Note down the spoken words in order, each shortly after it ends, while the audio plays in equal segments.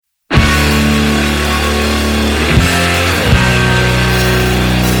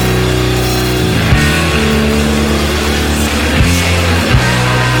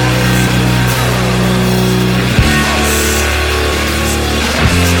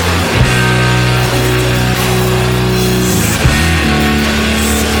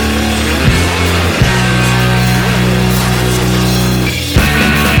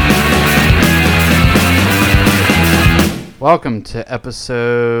Welcome to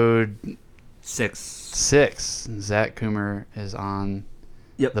episode 6. Zach Coomer is on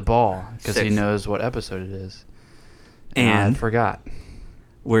the ball because he knows what episode it is. And I forgot.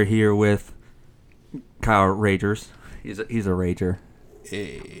 We're here with Kyle Ragers. He's a rager.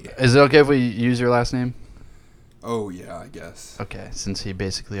 Hey. Is it okay if we use your last name? Oh, yeah, I guess. Okay, since he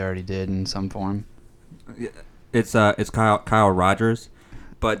basically already did in some form. It's Kyle Rogers,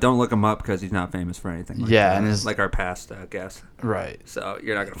 but don't look him up because he's not famous for anything. Like yeah, and his, like our past guest. Right. So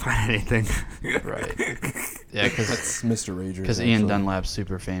you're not gonna find anything. Right. Yeah, because that's Mr. Rager. Because Ian Dunlap's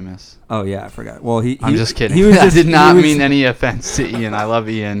super famous. Oh yeah, I forgot. Well, I'm just kidding. I did not mean any offense to Ian. I love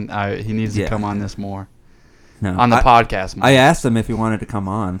Ian. He needs to come on this more. No, on the podcast. More. I asked him if he wanted to come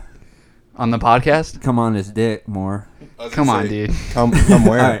on. On the podcast? Come on his dick more. Come on, dude. Come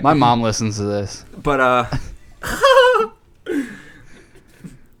where? Right. My mom listens to this. But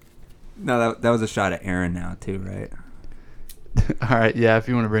no, that was a shot at Aaron now too, right? All right, yeah, if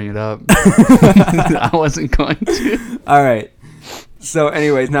you want to bring it up. I wasn't going to. All right. So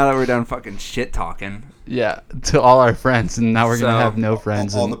anyways, now that we're done fucking shit talking. Yeah, to all our friends, and now we're going to have no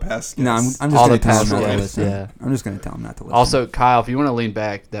friends. All the past guests. No, I'm just going to tell them not to listen. Yeah. I'm just going to tell them not to listen. Also, Kyle, if you want to lean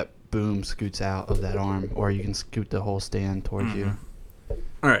back, that boom scoots out of that arm, or you can scoot the whole stand towards you.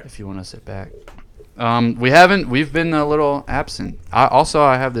 All right. If you want to sit back. We've been a little absent.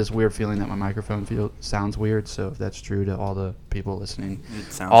 I have this weird feeling that my microphone sounds weird, so if that's true to all the people listening,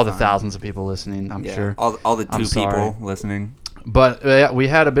 all the thousands of people listening, I'm sure. All the two people listening. But we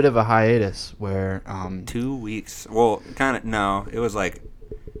had a bit of a hiatus where 2 weeks. Well, kind of. No, it was like,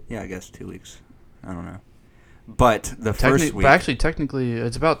 I guess 2 weeks. I don't know. But the first week. But actually, technically,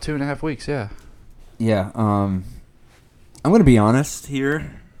 it's about 2.5 weeks. Yeah. Yeah. I'm gonna be honest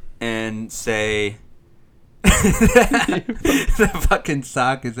here and say the fucking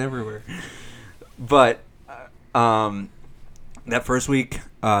sock is everywhere. But that first week,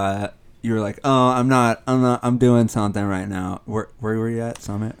 you were like, "Oh, I'm doing something right now." Where were you at,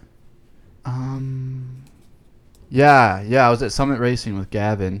 Summit? Yeah, I was at Summit Racing with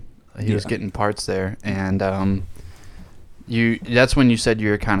Gavin. He was getting parts there, and that's when you said you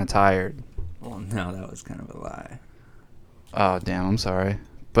were kind of tired. Well, no, that was kind of a lie. Oh, damn, I'm sorry.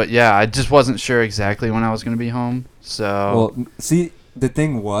 But yeah, I just wasn't sure exactly when I was going to be home. So well, see, the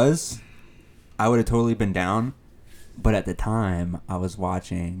thing was, I would have totally been down, but at the time I was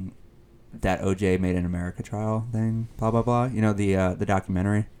watching that OJ Made in America trial thing, blah blah blah. You know, the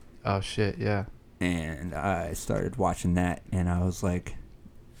documentary. Oh shit, yeah. And I started watching that, and I was like,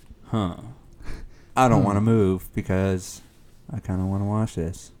 I don't want to move because I kind of want to watch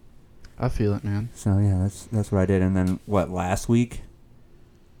this. I feel it, man. So yeah, that's what I did. And then last week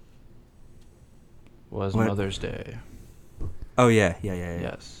was Mother's Day. Oh yeah.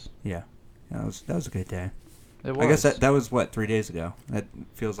 Yes. Yeah. That was a good day. It was. I guess that was 3 days ago. That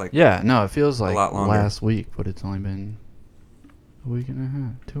feels like it feels like a lot longer. Last week, but it's only been a week and a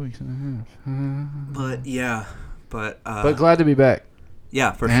half, 2 weeks and a half. But yeah, but glad to be back.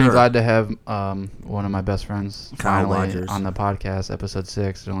 Yeah, for and sure. Glad to have one of my best friends Kyle finally Rogers on the podcast, episode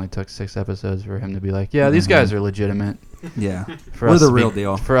 6. It only took 6 episodes for him to be like, yeah, these guys are legitimate. Yeah, we're the real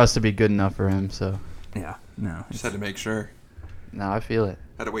deal. For us to be good enough for him, so. Yeah, no. Just had to make sure. No, I feel it.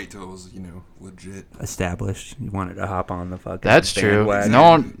 Had to wait till it was, legit. Established. You wanted to hop on the fucking That's true. bandwagon. No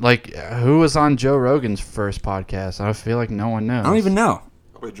one, who was on Joe Rogan's first podcast? I feel like no one knows. I don't even know.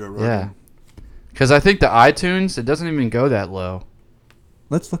 Probably Joe Rogan. Yeah. Because I think the iTunes, it doesn't even go that low.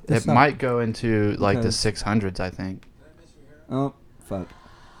 Let's look this up. It might go into, the 600s, I think. Oh, fuck.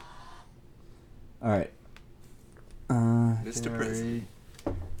 All right. Mr. President.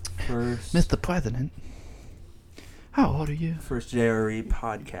 Mr. President. How old are you? First JRE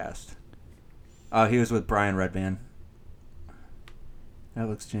podcast. Oh, he was with Brian Redband. That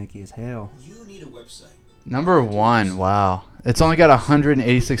looks janky as hell. You need a website. Number 1, wow. It's only got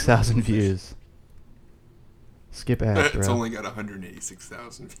 186,000 views. Skip ads, bro. It's only got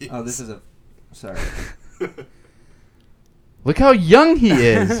 186,000 views. Oh, this is a... Sorry. Look how young he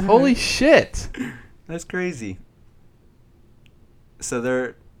is. Holy shit. That's crazy. So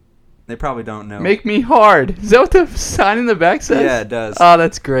they probably don't know. Make me hard. Is that what the sign in the back says? Yeah, it does. Oh,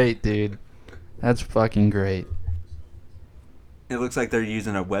 that's great, dude. That's fucking great. It looks like they're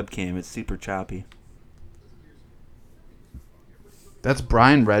using a webcam. It's super choppy. That's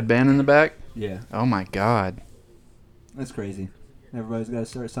Brian Redband in the back? Yeah. Oh, my God. That's crazy. Everybody's got to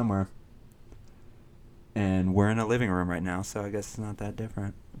start somewhere. And we're in a living room right now, so I guess it's not that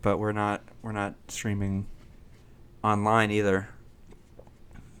different. But we're not streaming online either.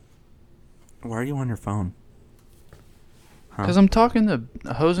 Why are you on your phone? Because I'm talking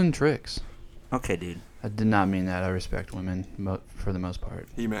to Hoes and Tricks. Okay, dude. I did not mean that. I respect women for the most part.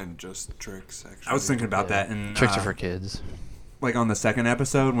 He meant just tricks, actually. I was thinking about that. And tricks are for kids. Like on the second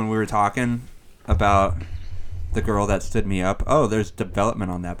episode when we were talking about the girl that stood me up. Oh, there's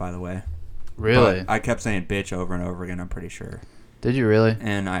development on that, by the way. Really? But I kept saying bitch over and over again, I'm pretty sure. Did you really?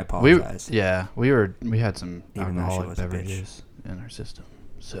 And I apologize. We had some Even though she alcoholic was a bitch. beverages in our system.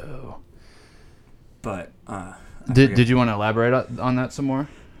 So, But did you want to elaborate on that some more?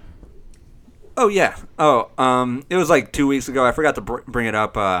 Oh yeah. It was like 2 weeks ago. I forgot to bring it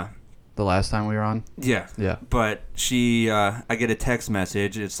up. The last time we were on? Yeah. Yeah. But I get a text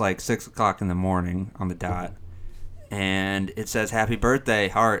message. It's like 6:00 in the morning on the dot, and it says "Happy birthday,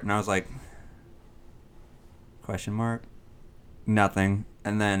 heart," and I was like, question mark, nothing.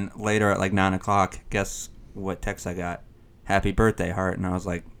 And then later at like 9:00, guess what text I got? Happy birthday, heart, and I was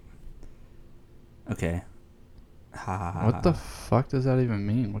like, okay. What the fuck does that even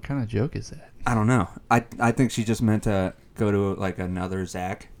mean? What kind of joke is that? I don't know. I think she just meant to go to like another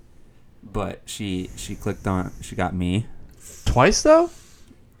Zach, but she clicked on, she got me. Twice though?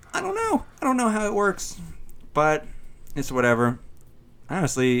 I don't know how it works, but it's whatever.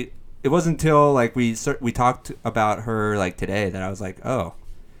 Honestly, it wasn't until like we talked about her like today that I was like, oh,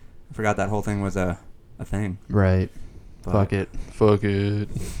 I forgot that whole thing was a thing. Right. But, Fuck it.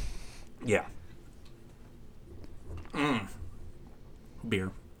 Yeah.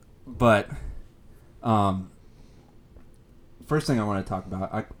 Beer. But first thing I want to talk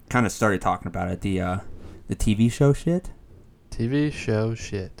about, I kind of started talking about it, the TV show shit. TV show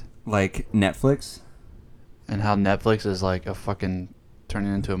shit. Like Netflix. And how Netflix is like a fucking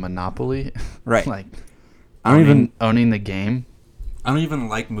turning into a monopoly. Right. Like I don't owning the game. I don't even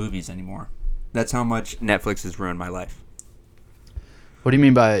like movies anymore. That's how much Netflix has ruined my life. What do you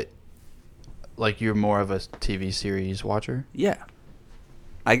mean by like you're more of a TV series watcher? Yeah.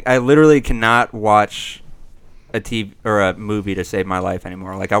 I literally cannot watch a TV or a movie to save my life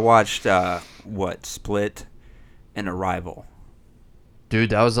anymore. Like I watched Split and Arrival.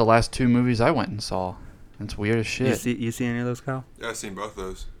 Dude, that was the last two movies I went and saw. It's weird as shit. You see any of those, Kyle? Yeah, I've seen both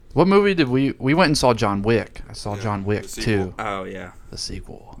those. What movie did we went and saw? John Wick. I saw John Wick the sequel. 2. Oh yeah. The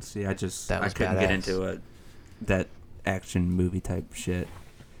sequel. See, I couldn't badass. get into that action movie type shit.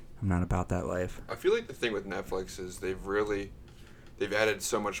 I'm not about that life. I feel like the thing with Netflix is they've added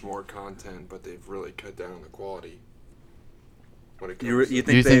so much more content, but they've really cut down on the quality. When it comes You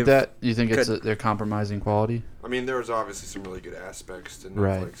Do you think they've they're compromising quality? I mean, there was obviously some really good aspects to Netflix,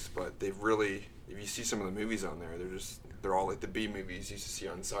 Right. but they've really, if you see some of the movies on there, they're all like the B movies you used to see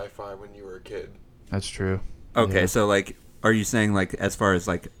on Sci-Fi when you were a kid. That's true. Okay, Yeah. so like, are you saying like as far as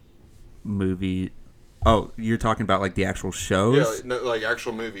like movie? Oh, you're talking about like the actual shows? Yeah, like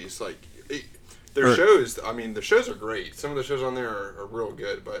actual movies. Like their shows. I mean, the shows are great. Some of the shows on there are real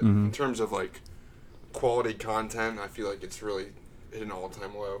good, but in terms of like quality content, I feel like it's really hit an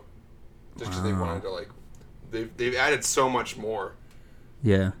all-time low. Just because they wanted to like, they've added so much more.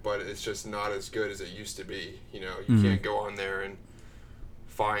 Yeah. But it's just not as good as it used to be. You know, you can't go on there and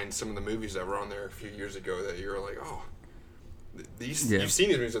find some of the movies that were on there a few years ago that you're like, oh, you've seen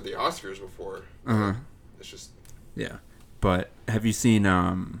these movies at the Oscars before. It's just Yeah. But have you seen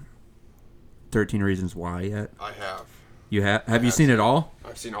 13 Reasons Why yet? I have. You have? Have you seen it all?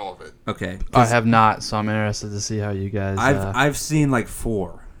 I've seen all of it. Okay. I have not, so I'm interested to see how you guys. I've seen like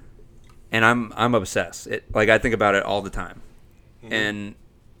 4, and I'm obsessed. Like I think about it all the time, and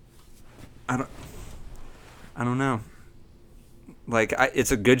I don't know. Like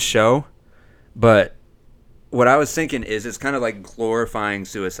it's a good show, but what I was thinking is it's kind of like glorifying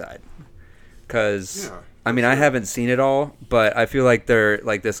suicide, because I mean I haven't seen it all, but I feel like they're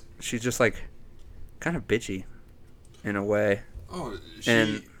like this. She's just like kind of bitchy. In a way. Oh,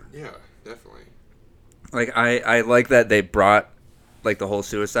 yeah, definitely. Like I like that they brought like the whole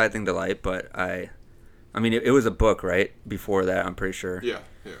suicide thing to light, but I mean it was a book, right? Before that, I'm pretty sure. Yeah.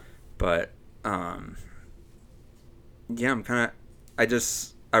 But yeah,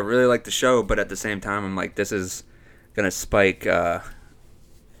 I really like the show, but at the same time I'm like this is going to spike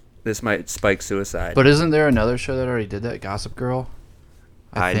this might spike suicide. But isn't there another show that already did that, Gossip Girl?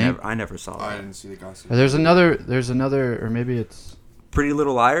 I never saw that. I didn't see the Gossip. There's another, or maybe it's Pretty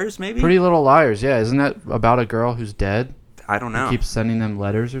Little Liars, maybe? Pretty Little Liars. Yeah, isn't that about a girl who's dead? I don't know. Who keeps sending them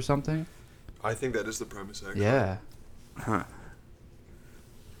letters or something? I think that is the premise, actually. Yeah. Huh.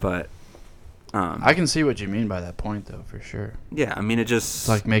 But I can see what you mean by that point, though, for sure. yeah, I mean it just It's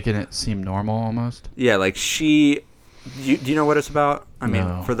like making it seem normal almost. yeah, like do you know what it's about? I mean,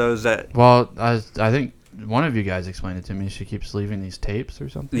 No. for those that Well, I think one of you guys explained it to me. She keeps leaving these tapes or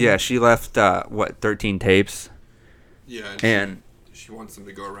something. yeah, she left 13 tapes. Yeah, And she wants them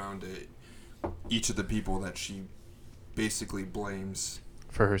to go around to each of the people that she basically blames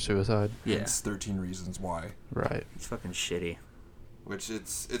For her suicide. Yeah. It's 13 Reasons Why. Right. It's fucking shitty. Which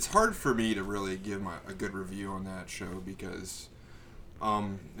it's hard for me to really give a good review on that show because,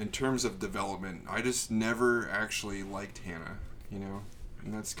 in terms of development, I just never actually liked Hannah, you know,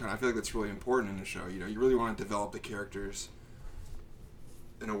 and I feel like that's really important in a show. You know, you really want to develop the characters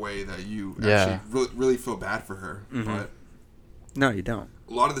in a way that you actually really feel bad for her, but no, you don't.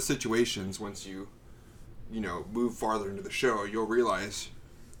 A lot of the situations, once you move farther into the show, you'll realize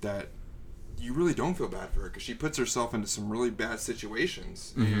that you really don't feel bad for her because she puts herself into some really bad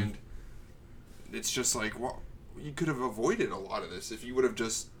situations, and it's just like, well, you could have avoided a lot of this if you would have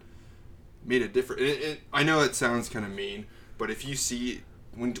just made a different. I know it sounds kind of mean, but if you see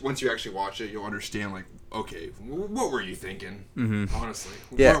once you actually watch it, you'll understand. Like, okay, what were you thinking? Honestly,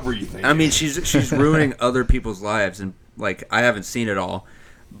 what were you thinking? I mean, she's ruining other people's lives, and like I haven't seen it all,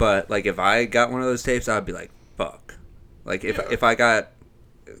 but like if I got one of those tapes, I'd be like, fuck. Like if I got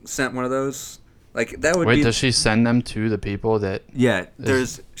sent one of those, like that would be. Wait, does she send them to the people that? Yeah,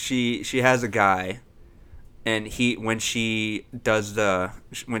 she has a guy, and when she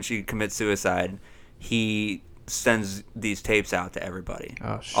commits suicide, he sends these tapes out to everybody.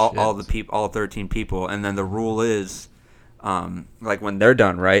 Oh shit! All 13 people, and then the rule is, like when they're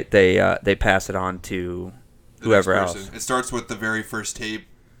done, right? They pass it on to whoever else. It starts with the very first tape,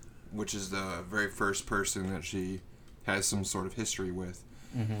 which is the very first person that she has some sort of history with.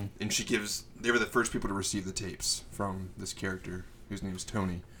 And they were the first people to receive the tapes from this character, whose name is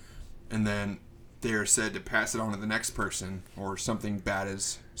Tony. And then they are said to pass it on to the next person, or something bad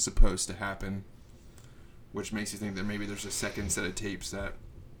is supposed to happen, which makes you think that maybe there's a second set of tapes that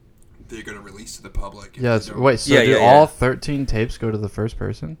they're going to release to the public. Yes. Wait, so do all 13 tapes go to the first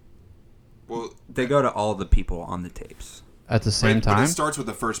person? Well, they go to all the people on the tapes. At the same time? But it starts with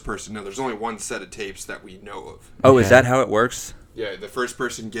the first person. No, there's only one set of tapes that we know of. Oh, is that how it works? Yeah, the first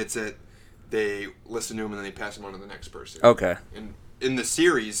person gets it, they listen to him, and then they pass him on to the next person. Okay. And in the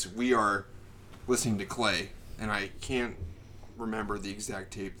series, we are listening to Clay, and I can't remember the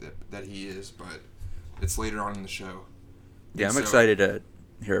exact tape that he is, but it's later on in the show. Yeah, I'm excited to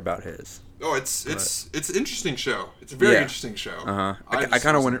hear about his. Oh, it's an interesting show. It's a very interesting show. I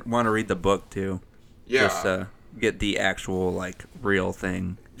kind of want to read the book too. Yeah. Just get the actual like real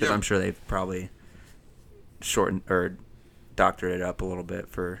thing, because I'm sure they've probably shortened or doctored it up a little bit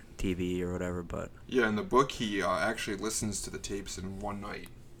for TV or whatever. But yeah, in the book he actually listens to the tapes in one night.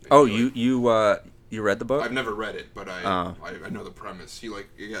 Oh, you read the book? I've never read it, but I know the premise.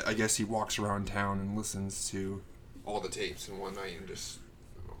 I guess he walks around town and listens to all the tapes in one night and just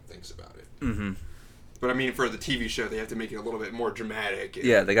thinks about it. Mm-hmm. But I mean, for the TV show, they have to make it a little bit more dramatic.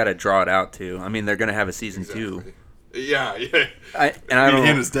 Yeah, they got to draw it out too. I mean, they're gonna have a season 2. Yeah. I don't.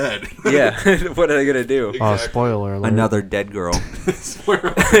 Hannah's dead. Yeah, what are they gonna do? Exactly. Oh, spoiler alert! Another dead girl.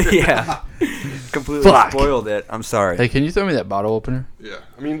 Spoiler alert. Yeah, completely spoiled it. I'm sorry. Hey, can you throw me that bottle opener? Yeah,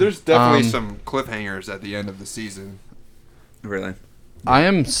 I mean, there's definitely some cliffhangers at the end of the season. Really? I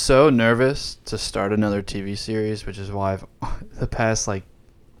am so nervous to start another TV series, which is why the past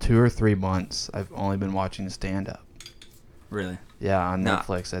 2 or 3 months I've only been watching stand up. Really? Yeah, on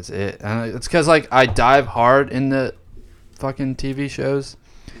Netflix. That's it. And it's because I dive hard in the fucking TV shows,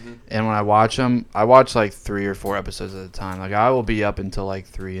 and when I watch them, I watch 3 or 4 episodes at a time. I will be up until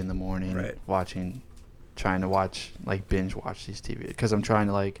 3 in the morning trying to binge watch these TV because I'm trying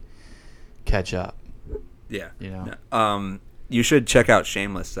to catch up. Yeah. You know. No. You should check out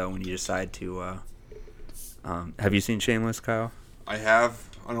Shameless though when you decide to. Have you seen Shameless, Kyle? I have.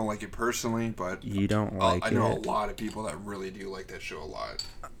 I don't like it personally, but you don't like it. I know a lot of people that really do like that show a lot.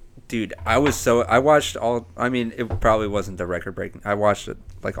 Dude, I watched all. I mean, it probably wasn't the record breaking. I watched it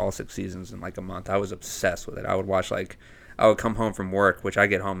all 6 seasons in a month. I was obsessed with it. I would watch I would come home from work, which I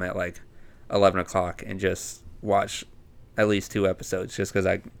get home at 11 o'clock, and just watch at least 2 episodes, just because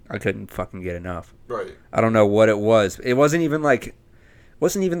I couldn't fucking get enough. Right. I don't know what it was. It wasn't even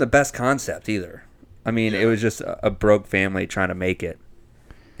the best concept either. I mean, It was just a broke family trying to make it,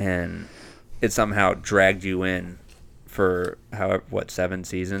 and it somehow dragged you in for 7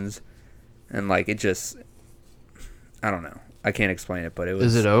 seasons, and it just, I don't know. I can't explain it, but it was.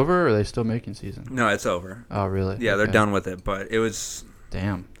 Is it over, or are they still making seasons? No, it's over. Oh, really? Yeah, they're done with it, but it was.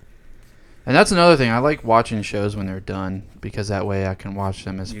 Damn. And that's another thing. I like watching shows when they're done because that way I can watch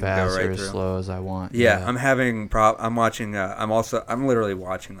them as fast or as slow as I want. Yeah. I'm watching. I'm literally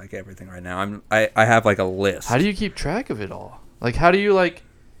watching everything right now. I have a list. How do you keep track of it all? How do you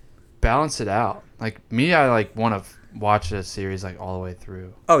balance it out? Me, I want to watch a series all the way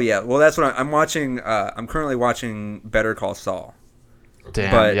through. Oh yeah, well that's what I'm watching. I'm currently watching Better Call Saul.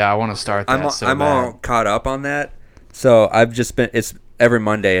 Damn, but yeah, I want to start that I'm all caught up on that. So I've just been. It's every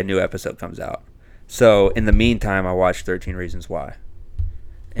Monday a new episode comes out. So in the meantime, I watched 13 Reasons Why,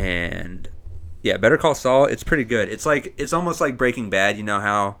 and yeah, Better Call Saul. It's pretty good. It's almost like Breaking Bad. You know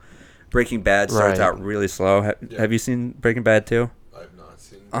how Breaking Bad starts out really slow. Have you seen Breaking Bad too? I've not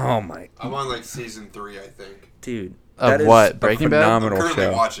seen. Oh my! I'm on like season 3, I think. Dude, of what? Breaking Bad? I'm currently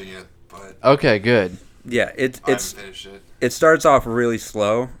watching it, but okay, good. Yeah, I haven't finished it. It starts off really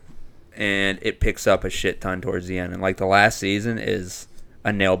slow, and it picks up a shit ton towards the end. And like the last season is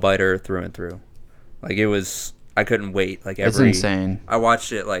a nail biter through and through. Like it was, I couldn't wait. Like it's insane. I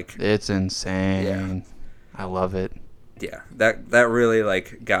watched it like it's insane. Yeah. I love it. Yeah, that really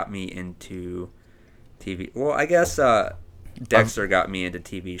like got me into TV. Well, I guess Dexter got me into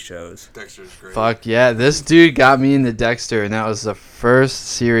TV shows. Dexter's great. Fuck yeah, this dude got me into Dexter, and that was the first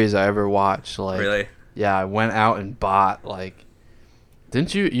series I ever watched. Like, really? Yeah, I went out and bought like.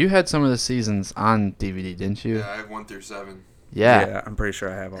 Didn't you? You had some of the seasons on DVD, didn't you? Yeah, I have 1 through 7. Yeah, I'm pretty sure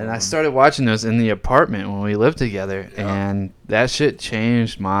I have all and of I them. started watching those in the apartment when we lived together, and that shit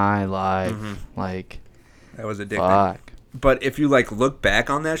changed my life. Like, that was addicting. Fuck. But if you like look back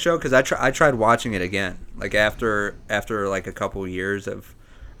on that show, because I tried watching it again, like after like a couple years of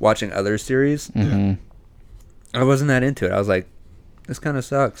watching other series, I wasn't that into it. I was like, this kind of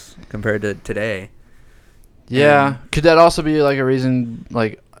sucks compared to today. Yeah, could that also be like a reason,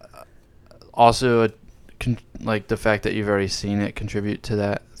 like, also like the fact that you've already seen it contribute to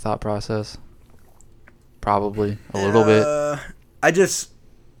that thought process? Probably a little bit.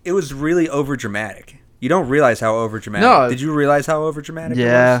 It was really over dramatic. You don't realize how over dramatic. No. Did you realize how over dramatic?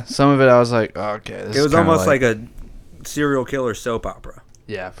 Yeah, it was? some of it I was like, oh, okay. It was almost like a serial killer soap opera.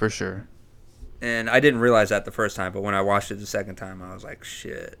 Yeah, for sure. And I didn't realize that the first time, but when I watched it the second time, I was like,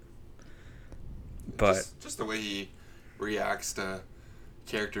 shit. But just the way he reacts to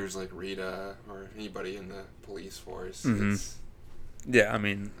characters like Rita or anybody in the police force. Yeah, I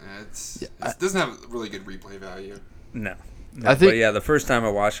mean, it doesn't have really good replay value. No, I think. But yeah, the first time I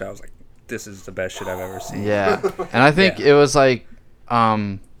watched it, I was like, this is the best shit I've ever seen. Yeah, and I think it was like,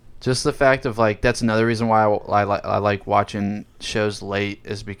 just the fact of like that's another reason why I like watching shows late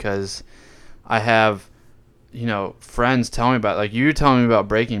is because I have, friends telling me about, like, you telling me about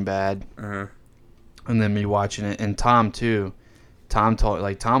Breaking Bad, and then me watching it, and Tom too. Tom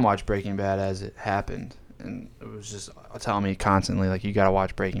watched Breaking Bad as it happened, and it was just telling me constantly, like, you gotta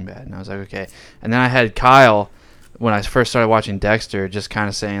watch Breaking Bad, and I was like, okay. And then I had Kyle, when I first started watching Dexter, just kind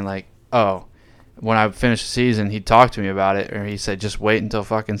of saying like, oh, when I finished the season, he talked to me about it, or he said, just wait until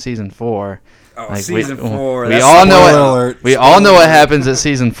fucking season 4. Oh, like, season 4. We all know what happens at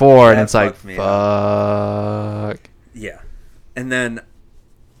season 4, and it's like, fuck. Yeah. And then,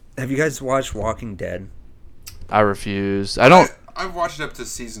 have you guys watched Walking Dead? I refuse. I've watched it up to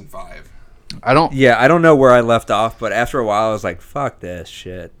season 5. Yeah, I don't know where I left off, but after a while, I was like, fuck this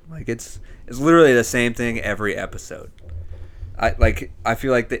shit. Like, it's literally the same thing every episode. I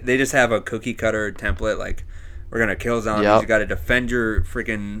feel like they just have a cookie cutter template, like, we're going to kill zombies, you got to defend your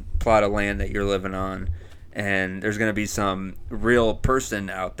freaking plot of land that you're living on, and there's going to be some real person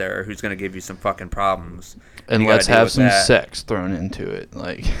out there who's going to give you some fucking problems. And let's have some sex thrown into it,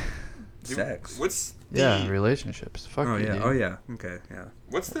 like. Sex? Relationships. Fuck oh, you, yeah. dude. Oh, yeah. Okay, yeah.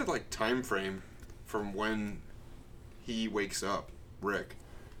 What's the, like, time frame from when he wakes up, Rick,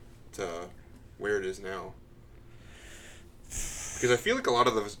 to where it is now? Because I feel like a lot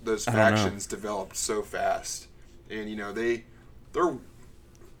of those factions developed so fast. And, they're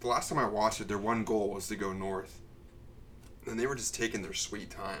the last time I watched it, their one goal was to go north. And they were just taking their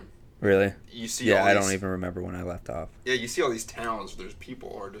sweet time. Really? You see I don't even remember when I left off. Yeah, you see all these towns where there's people,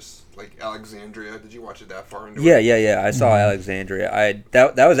 or just, like, Alexandria. Did you watch it that far into it? Yeah. I saw Alexandria.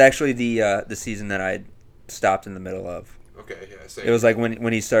 That was actually the season that I stopped in the middle of. Okay, yeah. Same. It was like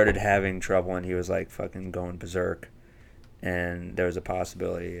when he started having trouble and he was, like, fucking going berserk. And there was a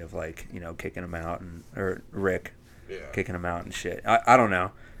possibility of, like, kicking him out, or Rick kicking him out and shit. I don't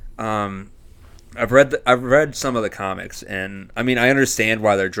know. I've read some of the comics, and I mean, I understand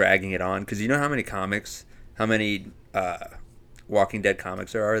why they're dragging it on, because you know how many Walking Dead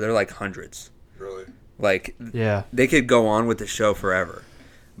comics there are? They're like hundreds. Really? Like, yeah, they could go on with the show forever,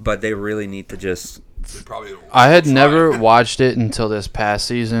 but they really need to just. I had never watched it until this past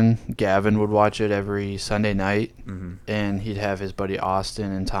season. Gavin would watch it every Sunday night, and he'd have his buddy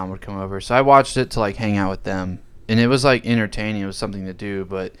Austin and Tom would come over. So I watched it to, like, hang out with them, and it was, like, entertaining. It was something to do,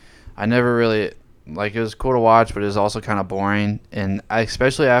 but I never really Like, it was cool to watch, but it was also kind of boring. And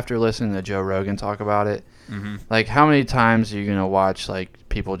especially after listening to Joe Rogan talk about it, like, how many times are you gonna watch like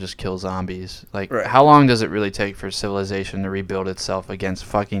people just kill zombies? Like, how long does it really take for civilization to rebuild itself against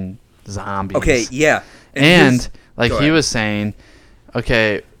fucking zombies? Okay, yeah. And like he was saying,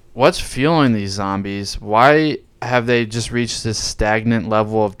 okay, what's fueling these zombies? Why have they just reached this stagnant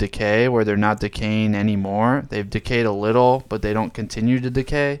level of decay where they're not decaying anymore? They've decayed a little, but they don't continue to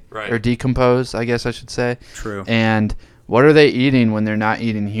decay or decompose, I guess I should say. True. And what are they eating when they're not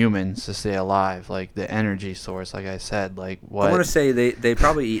eating humans to stay alive? Like the energy source, like I said. Like what? I want to say they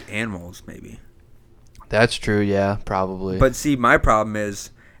probably eat animals, maybe. That's true, yeah, probably. But see, my problem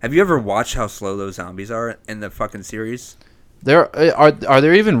is, have you ever watched how slow those zombies are in the fucking series? Are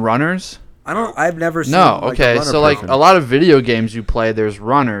there even runners? I've never seen. No, like, okay. a runner So like person. a lot of video games you play, there's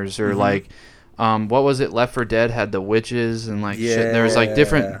runners or like, what was it? Left 4 Dead had the witches and like shit. There was like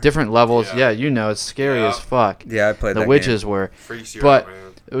different levels. Yeah, it's scary as fuck. Yeah, I played the that witches game. were. Freaks you But out,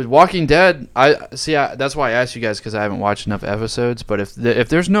 man. it was Walking Dead. That's why I asked you guys because I haven't watched enough episodes. But if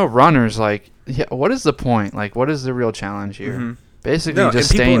there's no runners, like, what is the point? Like, what is the real challenge here? Basically,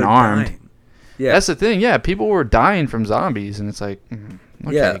 just staying armed. Dying. Yeah, that's the thing. Yeah, people were dying from zombies, and it's like,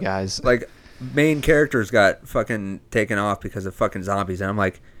 okay, guys. Like, main characters got fucking taken off because of fucking zombies, and I'm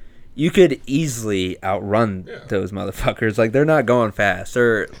like, you could easily outrun those motherfuckers. Like, they're not going fast.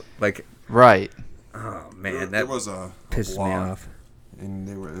 They're like, right. Oh man, there was a pisses me blog, off. and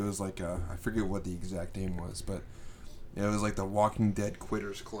it was like I forget what the exact name was, but it was like the Walking Dead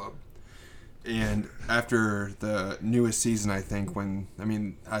Quitters Club. And after the newest season, I think I'm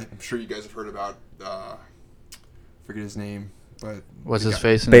sure you guys have heard about forget his name, but what's his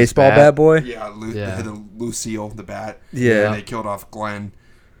face? In Baseball his bat boy. Yeah, Lucille the bat. Yeah, and they killed off Glenn,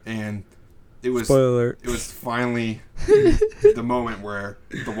 and it was spoiler alert. It was finally the moment where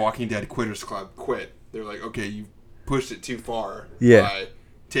the Walking Dead Quitters Club quit. They're like, okay, you pushed it too far by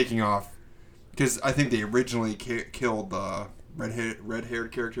taking off, because I think they originally killed the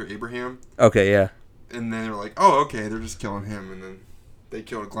red-haired character Abraham. Okay, yeah. And then they were like, oh, okay, they're just killing him, and then they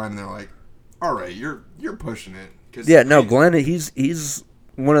killed Glenn, and they're like, all right, you're pushing it. Glenn, he's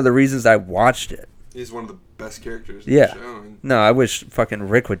one of the reasons I watched it. He's one of the best characters in the show. No, I wish fucking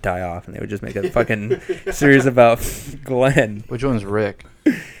Rick would die off, and they would just make a fucking series about Glenn. Which one's Rick?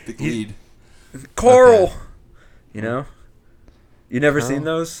 The lead. Coral. Okay. You know? You never seen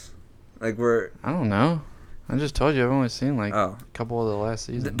those? Like, I don't know. I just told you I've only seen like a couple of the last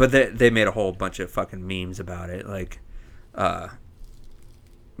season. But they made a whole bunch of fucking memes about it, like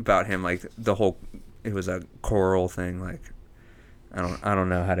about him, like the whole it was a coral thing. Like I don't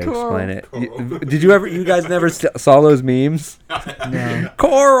know how to explain it. Did you guys never saw those memes? No.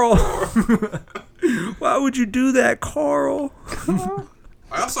 Coral. Why would you do that, Coral?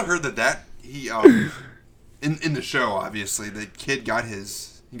 I also heard that he in the show, obviously the kid got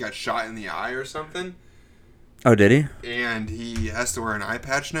shot in the eye or something. Oh, did he? And he has to wear an eye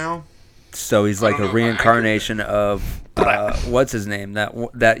patch now. So he's like a reincarnation of what's his name?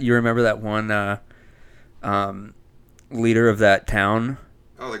 That you remember that one leader of that town?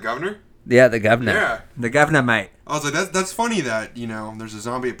 Oh, the governor? Yeah, the governor. Yeah, the governor, mate. I was like, that's funny that there's a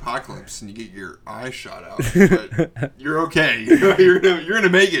zombie apocalypse and you get your eye shot out, but you're okay. You're gonna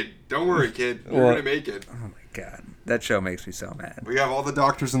make it. Don't worry, kid. You're gonna make it. Oh my god, that show makes me so mad. We have all the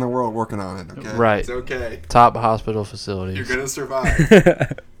doctors in the world working on it. Okay, right? It's okay. Top hospital facilities. You're gonna survive.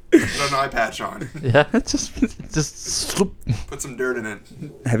 Put an eye patch on. Yeah, just put some dirt in it.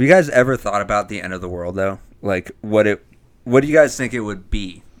 Have you guys ever thought about the end of the world though? Like what do you guys think it would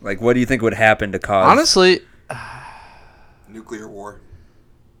be? Like what do you think would happen to cause? Honestly, nuclear war.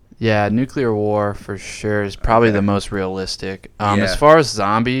 Yeah, nuclear war for sure is probably the most realistic. As far as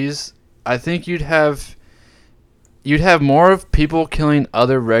zombies, I think you'd have more of people killing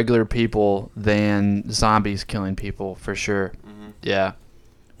other regular people than zombies killing people for sure. Mm-hmm. Yeah.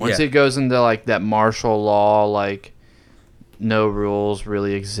 Once it goes into like that martial law, like no rules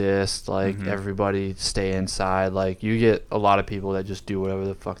really exist, like everybody stay inside, like you get a lot of people that just do whatever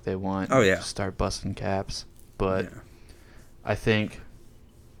the fuck they want. Oh yeah. Just start busting caps. But I think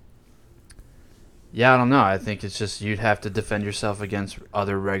I don't know. I think it's just you'd have to defend yourself against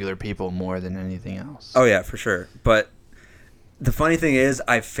other regular people more than anything else. Oh yeah, for sure. But the funny thing is,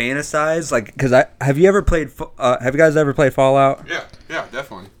 I fantasize like because have you guys ever played Fallout? Yeah,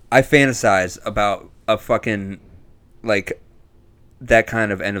 definitely. I fantasize about a fucking like that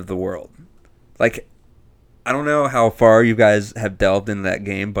kind of end of the world. Like I don't know how far you guys have delved into that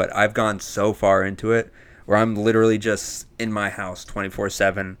game, but I've gone so far into it where I'm literally just in my house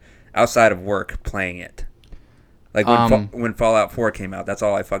 24/7 outside of work playing it. Like when Fallout 4 came out, that's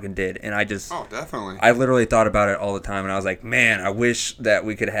all I fucking did, and I just definitely. I literally thought about it all the time, and I was like, man, I wish that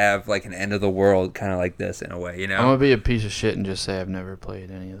we could have like an end of the world kind of like this in a way, you know? I'm gonna be a piece of shit and just say I've never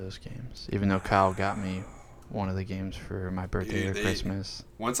played any of those games, even though Kyle got me one of the games for my birthday or Christmas.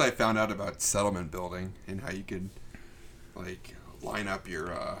 Once I found out about settlement building and how you could like line up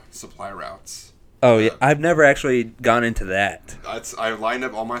your supply routes. Oh yeah, I've never actually gone into that. I lined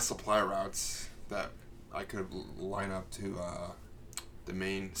up all my supply routes that I could line up to the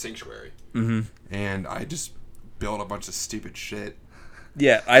main sanctuary, and I just built a bunch of stupid shit.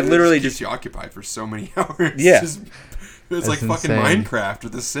 Yeah, I literally just keeps you occupied for so many hours. Yeah, it's like fucking Minecraft or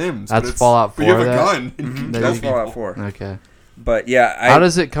The Sims. That's Fallout 4. But you have a gun. That's Fallout 4. Okay. But yeah, how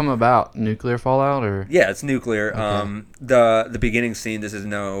does it come about? Nuclear fallout or? Yeah, it's nuclear. Okay. The beginning scene. This is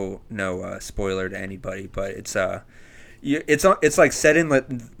no spoiler to anybody, but it's like set in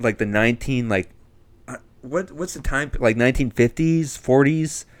like the 19 like. What's the time, like 1950s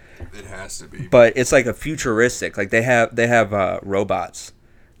 40s? It has to be, but it's like a futuristic, like they have robots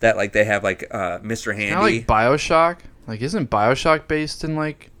that like they have like Mr. Handy, kind of like BioShock. Like isn't BioShock based in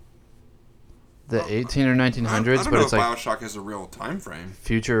like the 18 or 1900s? I don't but know it's if like BioShock has a real time frame.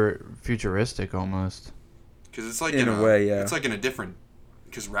 Futuristic almost, because it's like in a way, yeah, it's like in a different,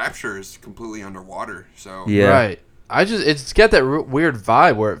 because Rapture is completely underwater, so yeah, right. It's got that weird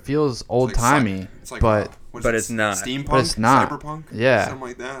vibe where it feels old timey, but it's not. Steampunk, but it's not. Cyberpunk, yeah, something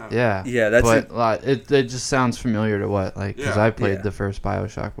like that. Yeah, that's but it just sounds familiar to what because I played the first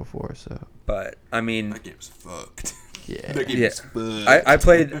BioShock before, so. But I mean, that game's fucked. Yeah, that game is fucked. I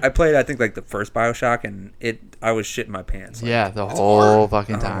played I think like the first BioShock, and I was shitting my pants. Like, the whole hard.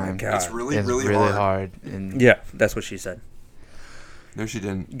 fucking time. Oh my God. It's really hard. And yeah, that's what she said. No, she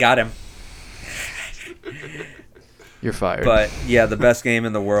didn't. Got him. You're fired. But yeah, the best game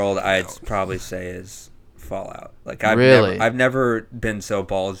in the world I'd probably say is Fallout. Like I've never been so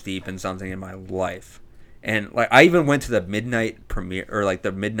balls deep in something in my life. And like I even went to the midnight premiere or like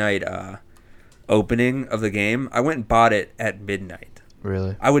the midnight opening of the game. I went and bought it at midnight.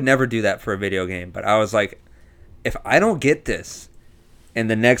 Really? I would never do that for a video game, but I was like, if I don't get this in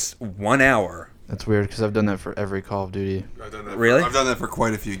the next 1 hour. That's weird because I've done that for every Call of Duty. I've done that really? I've done that for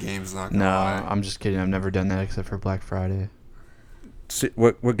quite a few games. Not gonna lie. I'm just kidding. I've never done that except for Black Friday. So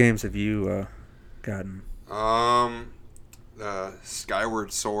what games have you gotten?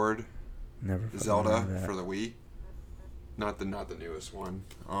 Skyward Sword. Never. Zelda for the Wii. Not the newest one.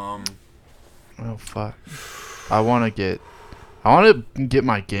 Oh fuck! I want to get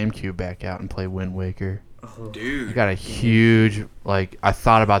my GameCube back out and play Wind Waker. Dude, I got a huge I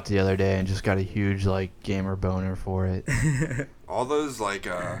thought about the other day and just got a huge gamer boner for it. All those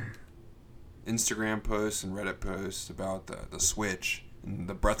Instagram posts and Reddit posts about the Switch and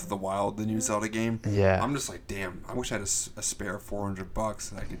the Breath of the Wild, the new Zelda game. Yeah, I'm just like, damn, I wish I had a spare $400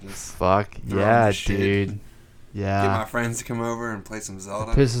 that I could just fuck yeah, dude. Yeah. Get my friends to come over and play some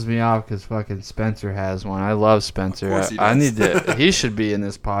Zelda. It pisses me off because fucking Spencer has one. I love Spencer. Of course he I does. need to. He should be in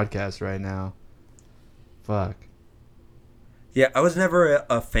this podcast right now. Fuck. Yeah, I was never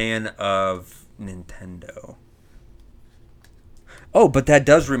a fan of Nintendo. Oh, but that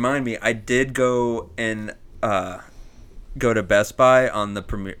does remind me. I did go and go to Best Buy on the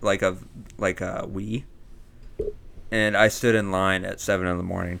premiere, like a Wii, and I stood in line at 7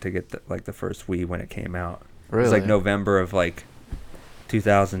 a.m. to get the first Wii when it came out. Really? It was November of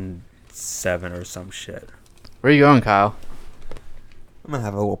 2007 or some shit. Where are you going, Kyle? I'm gonna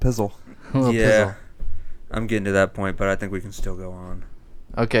have a little pizzle. Yeah, I'm getting to that point, but I think we can still go on.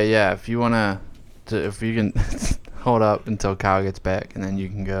 Okay, yeah. If you can hold up until Kyle gets back, and then you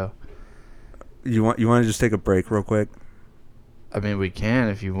can go. You want to just take a break real quick? I mean, we can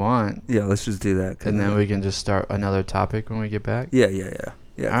if you want. Yeah, let's just do that. And then we can just start another topic when we get back. Yeah.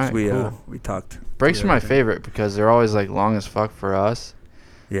 All right, cool. We talked. Breaks are my favorite because they're always long as fuck for us.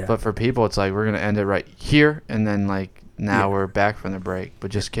 Yeah. But for people, it's we're gonna end it right here, and then now we're back from the break.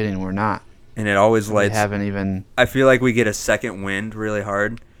 But just kidding, we're not. And it always lights. We haven't even. I feel like we get a second wind really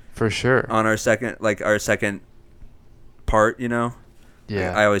hard. For sure. On our second part,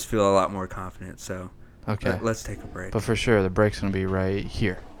 Yeah. I always feel a lot more confident. So. Okay. Let's take a break. But for sure, the break's gonna be right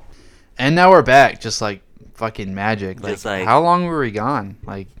here. And now we're back, just fucking magic. How long were we gone?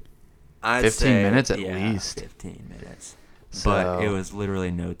 15 minutes at least. 15 minutes. So, but it was literally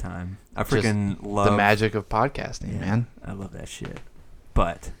no time. I freaking love the magic of podcasting, man. I love that shit.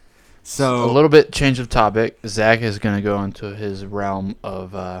 But so a little bit change of topic. Zach is gonna go into his realm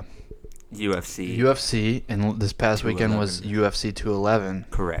of UFC. UFC, and this past weekend was UFC 211.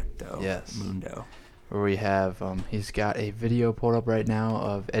 Correcto. Yes. Mundo. Where we have he's got a video pulled up right now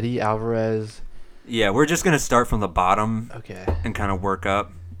of Eddie Alvarez Yeah, we're just gonna start from the bottom. Okay. And kind of work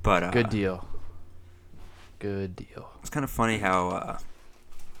up. But Good deal. Good deal. It's kind of funny how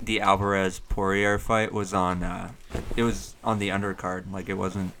the Alvarez Poirier fight was on. It was on the undercard, like it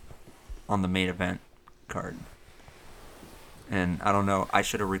wasn't on the main event card. And I don't know. I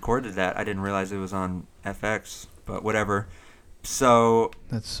should have recorded that. I didn't realize it was on FX, but whatever. So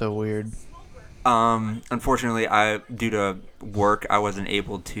That's so weird. unfortunately, due to work, I wasn't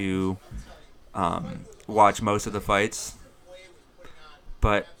able to watch most of the fights.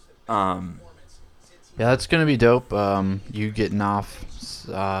 But yeah, that's gonna be dope. You getting off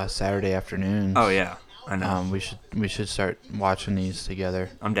Saturday afternoons. Oh yeah, I know. We should start watching these together.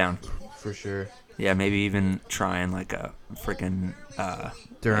 I'm down. For sure. Yeah, maybe even trying like a freaking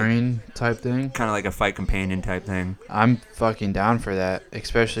During type thing. kind of like a fight companion type thing. I'm fucking down for that,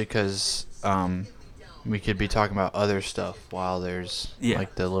 especially because we could be talking about other stuff while there's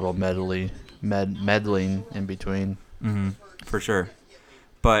like the little meddling in between. For sure.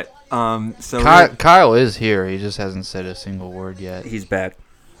 But so Kyle is here. He just hasn't said a single word yet. he's back.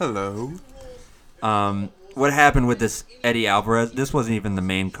 Hello. What happened with this Eddie Alvarez? This wasn't even the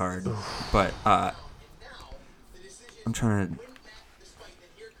main card, but I'm trying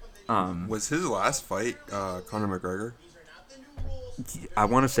to. Was his last fight Conor McGregor? I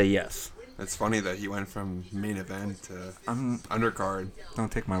want to say yes. It's funny that he went from main event to undercard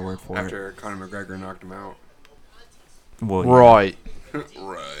Don't take my word for after Conor McGregor knocked him out. it. Well, Right.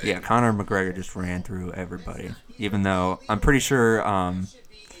 Right. Yeah, Conor McGregor just ran through everybody. Even though I'm pretty sure.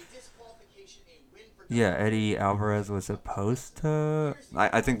 Yeah, Eddie Alvarez was supposed to.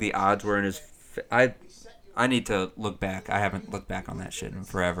 I think the odds were in his. I need to look back. I haven't looked back on that shit in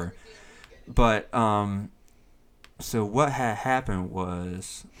forever. But so what had happened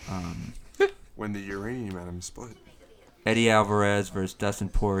was When the uranium atom split. Eddie Alvarez versus Dustin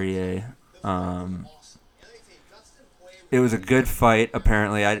Poirier. It was a good fight.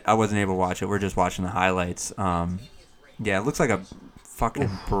 Apparently, I wasn't able to watch it. We're just watching the highlights. Yeah, it looks like a fucking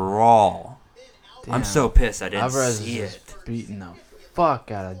brawl. Damn. I'm so pissed I didn't Alvarez see is it. just beating the fuck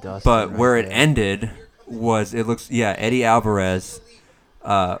out of Dustin. But right where it there. ended was Eddie Alvarez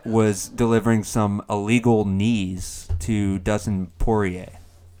was delivering some illegal knees to Dustin Poirier,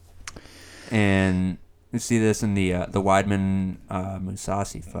 and you see this in the Weidman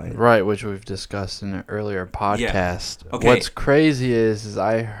Mousasi fight. Right, which we've discussed in an earlier podcast. Okay. What's crazy is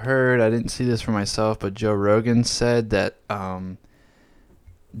I didn't see this for myself, but Joe Rogan said that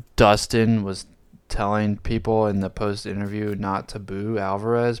Dustin was telling people in the post interview not to boo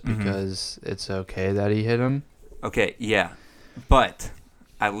Alvarez because it's okay that he hit him. Okay, yeah, but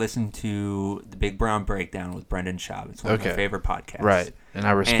I listened to the Big Brown Breakdown with Brendan Schaub. It's one of my favorite podcasts. Right, and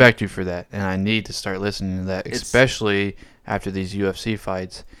I respect you for that, and I need to start listening to that, especially after these UFC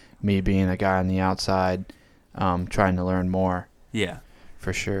fights, me being a guy on the outside trying to learn more. Yeah.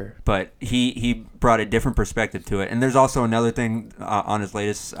 For sure. But he brought a different perspective to it. And there's also another thing on his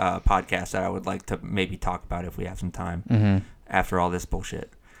latest podcast that I would like to maybe talk about if we have some time after all this bullshit.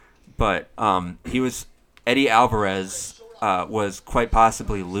 But Eddie Alvarez was quite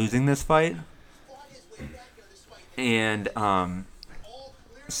possibly losing this fight. And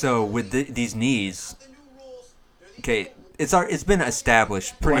so with these knees, okay, it's been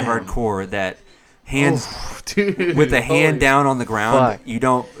established pretty hardcore that hands with a hand down on the ground, you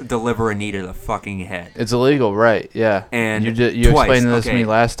don't deliver a knee to the fucking head. It's illegal, right? Yeah. And you twice, explained this to me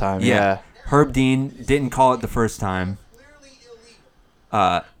last time. Yeah. Herb Dean didn't call it the first time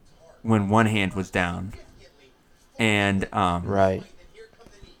when one hand was down. And right.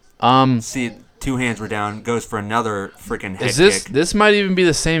 See, two hands were down, goes for another freaking head kick. This might even be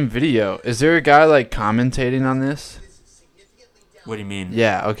the same video. Is there a guy like commentating on this? What do you mean?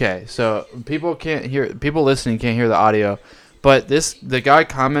 Yeah, okay. So people listening can't hear the audio, but the guy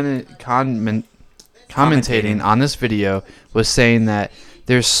commentating on this video was saying that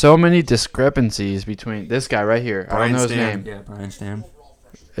there's so many discrepancies between this guy right here. I don't know his name. Yeah, Brian Stam.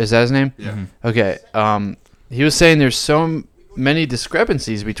 Is that his name? Yeah. Okay. He was saying there's so many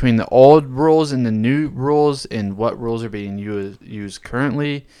discrepancies between the old rules and the new rules and what rules are being used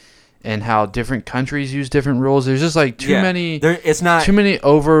currently. And how different countries use different rules. There's just like too many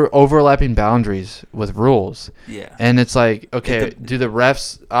overlapping boundaries with rules. Yeah. And it's like, okay, do the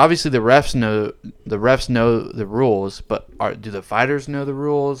refs? Obviously, the refs know the rules, but do the fighters know the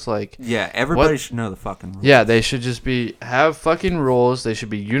rules? Like, yeah, everybody should know the fucking rules. Yeah, they should just have fucking rules. They should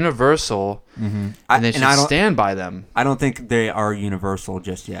be universal, and they should stand by them. I don't think they are universal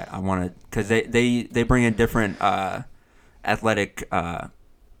just yet. I want to because they bring in different athletic.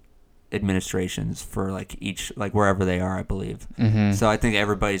 administrations for like each like wherever they are, I believe. Mm-hmm. So I think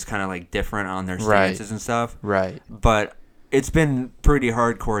everybody's kind of like different on their stances and stuff. Right. But it's been pretty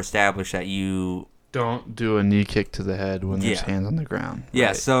hardcore established that you don't do a knee kick to the head when there's hands on the ground. Yeah.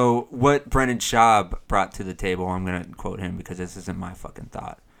 Right. So what Brendan Schaub brought to the table, I'm gonna quote him because this isn't my fucking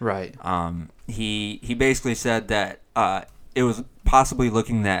thought. Right. He basically said that it was possibly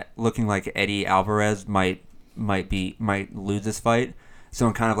looking like Eddie Alvarez might lose this fight. So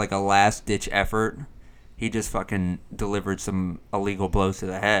in kind of like a last ditch effort, he just fucking delivered some illegal blows to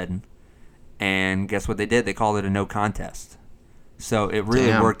the head, and guess what they did? They called it a no contest. So it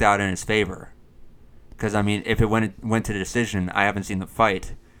really worked out in his favor. Because I mean, if it went to the decision, I haven't seen the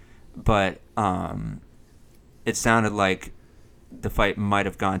fight, but it sounded like the fight might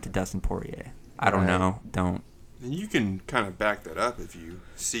have gone to Dustin Poirier. I don't know. Don't. And you can kind of back that up if you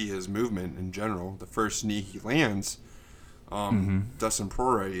see his movement in general. The first knee he lands, Dustin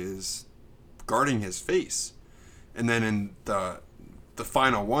Poirier is guarding his face, and then in the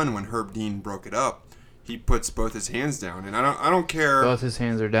final one when Herb Dean broke it up, he puts both his hands down, and I don't care. Both his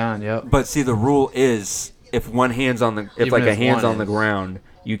hands are down. Yep. But see, the rule is if one hand's on the a hand's on the ground,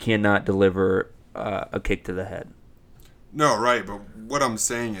 you cannot deliver a kick to the head. No, right, but what I'm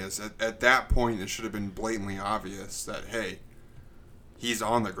saying is, at that point, it should have been blatantly obvious that, hey, he's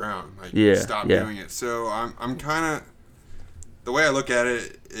on the ground. Like, stop doing it. So I'm kind of, the way I look at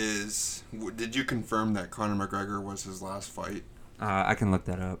it is, did you confirm that Conor McGregor was his last fight? I can look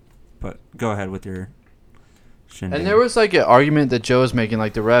that up, but go ahead with your shindig. And there was like an argument that Joe was making,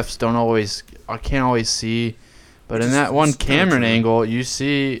 like the refs can't always see. But in that one Cameron angle, you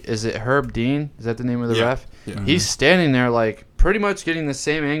see, is it Herb Dean? Is that the name of the ref? Yeah. He's standing there like pretty much getting the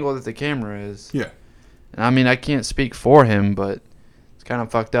same angle that the camera is. Yeah. And I mean, I can't speak for him, but it's kind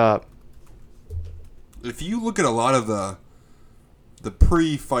of fucked up. If you look at a lot of the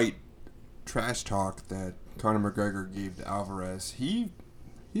pre-fight trash talk that Conor McGregor gave to Alvarez, he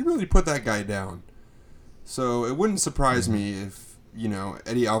really put that guy down. So it wouldn't surprise me if,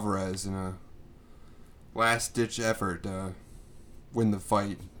 Eddie Alvarez in a last-ditch effort to win the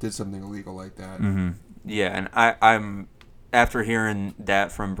fight did something illegal like that. Mm-hmm. Yeah, and I'm after hearing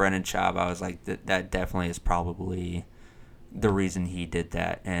that from Brendan Schaub, I was like, that definitely is probably the reason he did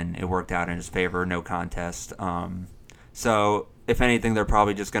that, and it worked out in his favor, no contest. So if anything, they're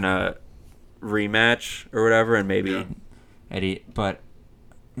probably just gonna rematch or whatever, and maybe Eddie. But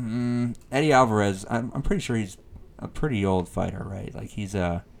Eddie Alvarez, I'm pretty sure he's a pretty old fighter, right? Like he's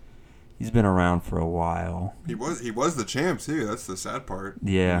been around for a while. He was the champ too. That's the sad part.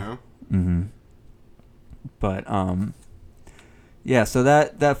 Yeah. Mm-hmm. But yeah. So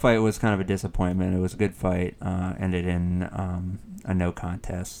that fight was kind of a disappointment. It was a good fight. Ended in a no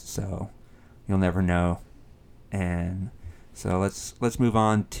contest. So you'll never know. And so let's move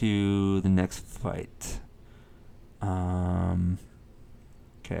on to the next fight.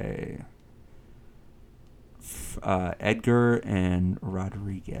 Okay. Edgar and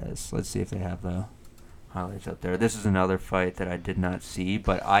Rodriguez. Let's see if they have the highlights up there. This is another fight that I did not see,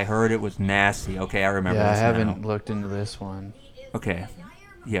 but I heard it was nasty. Okay, I remember this I haven't now. looked into this one. Okay.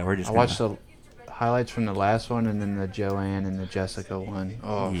 Yeah, we're just I watched the highlights from the last one and then the Joanne and the Jessica one.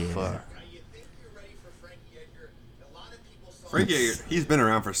 Oh, yeah. fuck. Frankie Edgar, he's been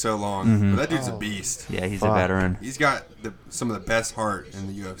around for so long, but that dude's a beast. Yeah, he's a veteran. He's got some of the best heart in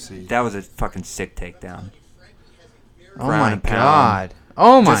the UFC. That was a fucking sick takedown. Oh my god.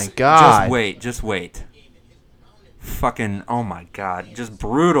 Oh my god. Just wait. Fucking, oh my god. Just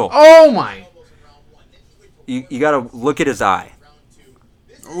brutal. Oh my. You gotta look at his eye.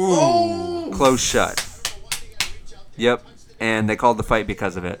 Ooh. Closed shut. Yep. And they called the fight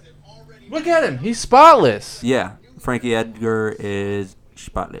because of it. Look at him. He's spotless. Yeah. Frankie Edgar is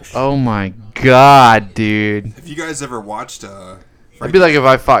spotless. Oh my god, dude. Have you guys ever watched It'd be like if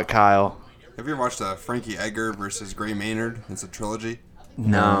I fought Kyle. Have you ever watched Frankie Edgar versus Gray Maynard? It's a trilogy.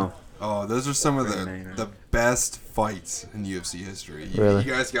 No. Oh, those are some of the best fights in UFC history. Really?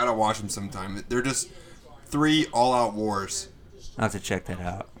 You guys gotta watch them sometime. They're just 3 all-out wars. I'll have to check that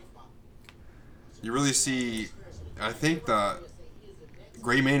out. You really see. I think the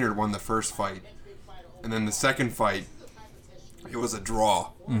Gray Maynard won the first fight, and then the second fight, it was a draw.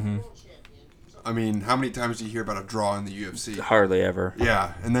 Mm-hmm. I mean, how many times do you hear about a draw in the UFC? Hardly ever.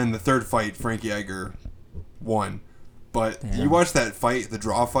 Yeah, and then the third fight, Frankie Edgar won. But you watch that fight, the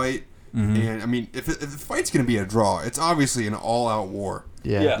draw fight, and I mean, if the fight's going to be a draw, it's obviously an all-out war.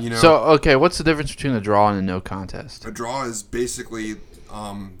 Yeah. So, okay, what's the difference between a draw and a no contest? A draw is basically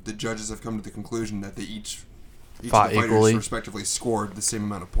the judges have come to the conclusion that they each fought of the fighters equally, respectively scored the same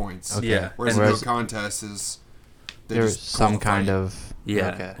amount of points. Okay. Yeah. Whereas a no contest is There's some kind of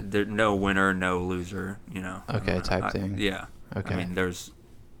yeah. Okay. There's no winner, no loser. You know. Okay, type thing. Yeah. Okay. I mean,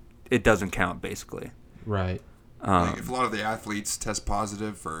 it doesn't count basically. Right. Like if a lot of the athletes test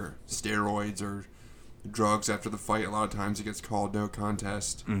positive for steroids or drugs after the fight, a lot of times it gets called no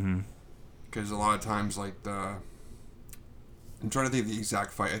contest. Because a lot of times, like I'm trying to think of the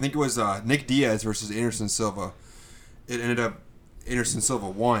exact fight. I think it was Nick Diaz versus Anderson Silva. It ended up Anderson Silva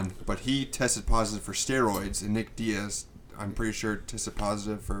won, but he tested positive for steroids, and Nick Diaz, I'm pretty sure, tested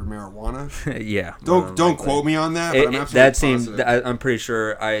positive for marijuana. Yeah. Don't quote me on that, but I'm absolutely positive. I'm pretty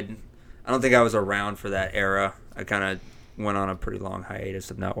sure I don't think I was around for that era. I kind of went on a pretty long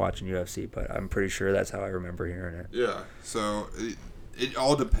hiatus of not watching UFC, but I'm pretty sure that's how I remember hearing it. Yeah. So it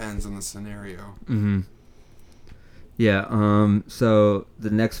all depends on the scenario. Yeah. So the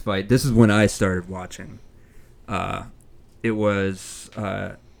next fight. This is when I started watching. It was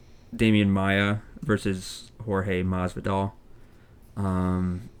Damian Maia versus Jorge Masvidal.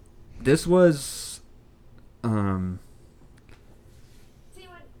 This was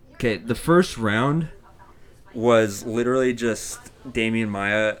okay. The first round was literally just Damian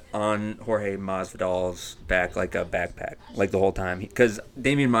Maia on Jorge Masvidal's back like a backpack, like the whole time. Because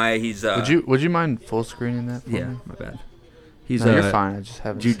Damian Maia, he's Would you mind full screening that? For yeah, me? my bad. He's No, you're fine. I just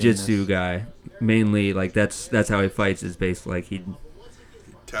haven't. jiu-jitsu guy. Mainly, like that's how he fights. Is based like he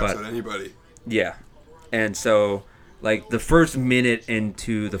Taps on anybody. Yeah, and so like the first minute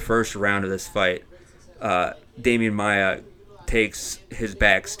into the first round of this fight, Damian Maia takes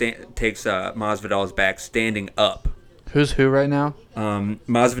Masvidal's back standing up. Who's who right now?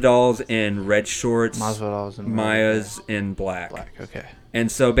 Masvidal's in red shorts. Masvidal's in Maia's in black. Black. Okay. And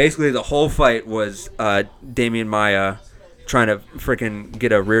so basically the whole fight was Damian Maia trying to freaking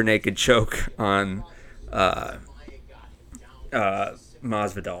get a rear naked choke on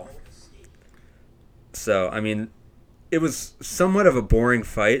Masvidal. So I mean, it was somewhat of a boring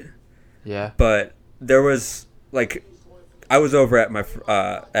fight. Yeah. But there was like, I was over at my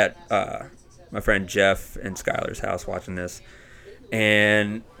my friend Jeff and Skylar's house watching this,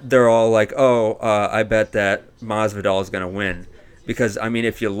 and they're all like, "Oh, I bet that Masvidal is gonna win," because I mean,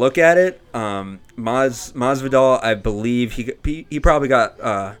 if you look at it, Masvidal, I believe he probably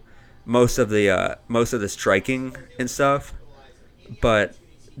got most of the striking and stuff, but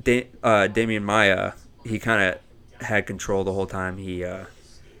Damian Maia, he kind of had control the whole time. I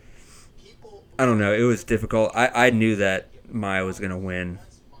don't know. It was difficult. I knew that Maia was gonna win.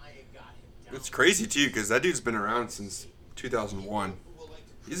 It's crazy too, because that dude's been around since 2001.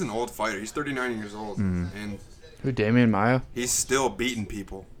 He's an old fighter. He's 39 years old, and Who? Damian Maia? he's still beating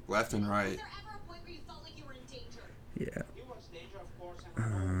people left and right. Yeah.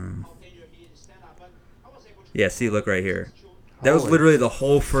 Yeah. See, look right here. That was Holy literally the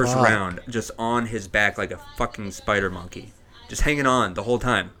whole first fuck. round, just on his back like a fucking spider monkey, just hanging on the whole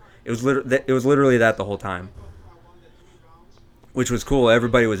time. It was literally that the whole time, which was cool.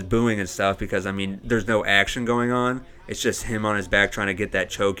 Everybody was booing and stuff because I mean, there's no action going on. It's just him on his back trying to get that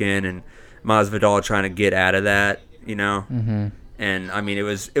choke in, and Masvidal trying to get out of that, you know. Mm-hmm. And I mean, it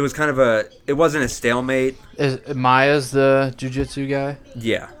was kind of it wasn't a stalemate. Is Maia's the jiu-jitsu guy?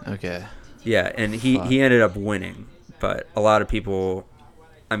 Yeah. Okay. Yeah, and he ended up winning, but a lot of people,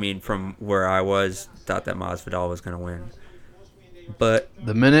 I mean, from where I was, thought that Masvidal was gonna win. But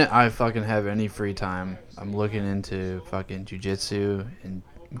the minute I fucking have any free time, I'm looking into fucking jiu-jitsu and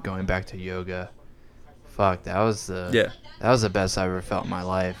going back to yoga. Fuck, that was the best I ever felt in my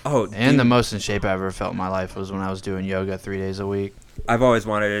life. Oh, and dude, the most in shape I ever felt in my life was when I was doing yoga 3 days a week. I've always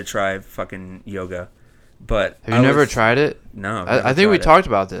wanted to try fucking yoga, but Have you never tried it? No. I think we talked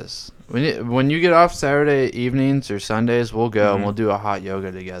about this. When you get off Saturday evenings or Sundays, we'll go and we'll do a hot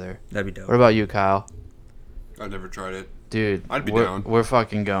yoga together. That'd be dope. What about you, Kyle? I've never tried it. Dude, I'd be down. We're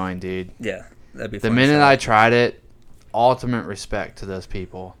fucking going, dude. Yeah, that'd be The fun. minute I tried it, ultimate respect to those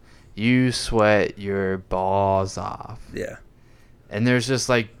people. You sweat your balls off. Yeah. And there's just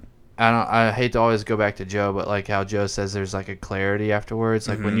like, I hate to always go back to Joe, but like how Joe says there's like a clarity afterwards.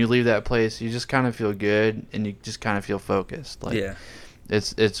 Like when you leave that place, you just kind of feel good and you just kind of feel focused. Like, yeah.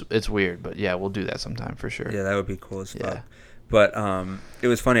 It's weird, but yeah, we'll do that sometime for sure. Yeah, that would be cool as fuck. Yeah. But it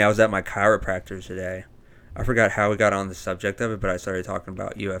was funny. I was at my chiropractor today. I forgot how we got on the subject of it, but I started talking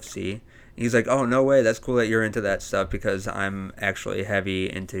about UFC. He's like, "Oh, no way. That's cool that you're into that stuff because I'm actually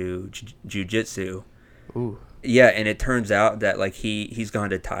heavy into jiu-jitsu." Ooh. Yeah, and it turns out that like he's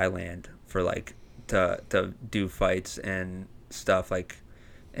gone to Thailand for like to do fights and stuff like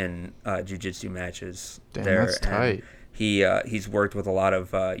in jiu-jitsu matches. Damn, there. that's tight. And he's worked with a lot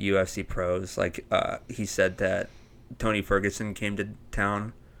of UFC pros. Like he said that Tony Ferguson came to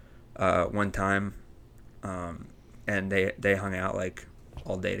town one time, and and they hung out like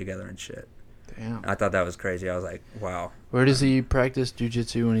all day together and shit. Damn. I thought that was crazy. I was like, wow. Where does he practice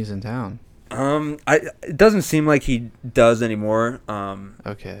jiu-jitsu when he's in town? It doesn't seem like he does anymore.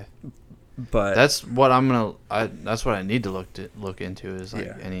 Okay. But that's what that's what I need to look into is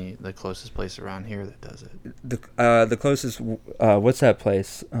like the closest place around here that does it. The closest what's that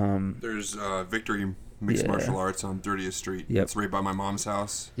place? There's Victory Mixed Martial Arts on 30th Street. Yep. It's right by my mom's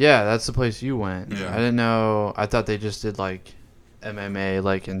house. Yeah, that's the place you went. Yeah. I didn't know. I thought they just did like MMA,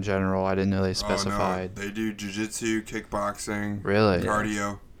 like in general. I didn't know they specified. Oh, no. They do jiu-jitsu, kickboxing, really,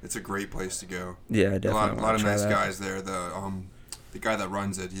 cardio. It's a great place to go. Yeah, definitely. A lot of nice guys there. The guy that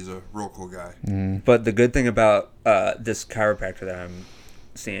runs it, he's a real cool guy. Mm. But the good thing about this chiropractor that I'm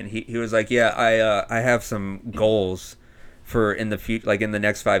seeing, he was like, yeah, I have some goals for in the future, like in the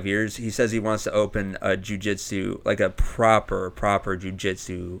next 5 years. He says he wants to open a jiu-jitsu, like a proper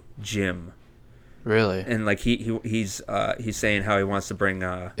jiu-jitsu gym. Really? And like he's saying how he wants to bring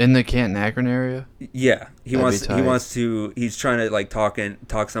in the Canton Akron area. Yeah, he's trying to like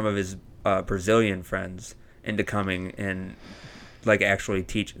talk some of his Brazilian friends into coming and like actually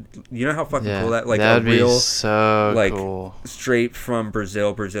teach. You know how fucking cool that, like, that'd a real be so like cool. Straight from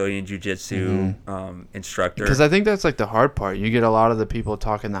Brazilian jiu-jitsu instructor. Because I think that's like the hard part. You get a lot of the people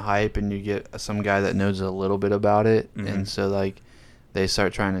talking the hype, and you get some guy that knows a little bit about it, and so like they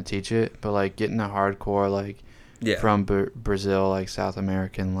start trying to teach it. But like getting a hardcore like from Brazil, like South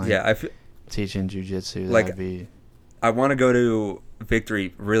American, like teaching jiu-jitsu, like, that'd be. I want to go to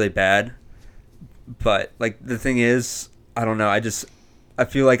Victory really bad, but like the thing is, I don't know. I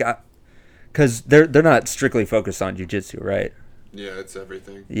feel like because they're not strictly focused on jiu-jitsu, right? Yeah, it's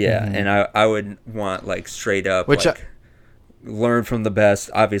everything. Yeah, and I would want like straight up, learn from the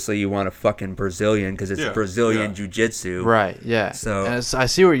best. Obviously, you want a fucking Brazilian because it's Brazilian jiu-jitsu, right? Yeah. So and I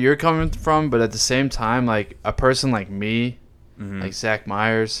see where you're coming from, but at the same time, like a person like me, like Zach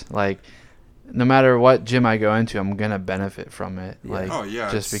Myers, like. No matter what gym I go into, I'm gonna benefit from it. Like,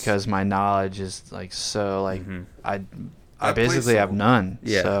 just because my knowledge is like so, like I basically have none.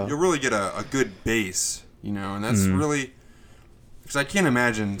 Yeah, so. You'll really get a good base, you know, and that's really because I can't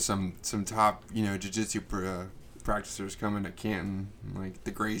imagine some top, you know, jiu-jitsu practitioners coming to Canton, like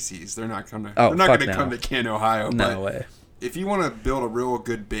the Gracies. They're not coming. They're not going to come to Canton, Ohio. No way. If you want to build a real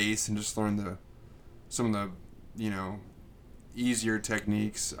good base and just learn some of the, you know, easier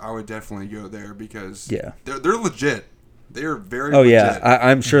techniques, I would definitely go there because they're legit. They're very legit. Yeah,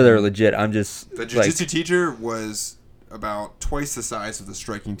 I'm sure they're legit. I'm just the jiu-jitsu teacher was about twice the size of the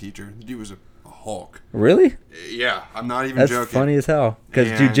striking teacher. The dude was a Hulk. Really? Yeah, I'm not even joking. That's funny as hell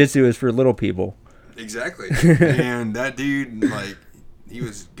because jiu-jitsu is for little people. Exactly. And that dude, like, he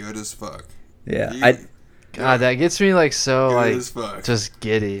was good as fuck. Yeah, God, that gets me like so good like as fuck. Just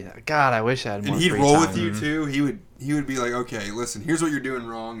giddy. God, I wish I had more. And he'd free roll time. with you too. He would be like, okay, listen, here's what you're doing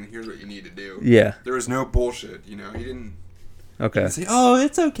wrong, and here's what you need to do. Yeah. There was no bullshit, you know. He didn't. Okay. Say, oh,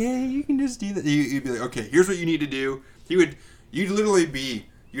 it's okay. You can just do that. You'd be like, okay, here's what you need to do. You'd literally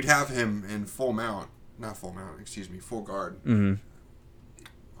you'd have him in full guard. Mm-hmm.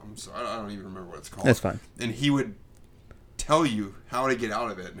 I'm sorry, I don't even remember what it's called. That's fine. And he would tell you how to get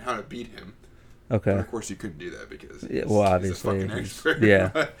out of it and how to beat him. Okay. But of course, you couldn't do that because obviously, he's a fucking expert.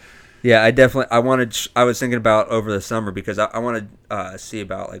 Yeah. Yeah, I was thinking about over the summer because I want to see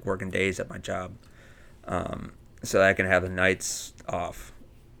about like working days at my job, so that I can have the nights off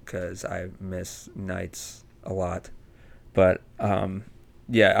because I miss nights a lot. But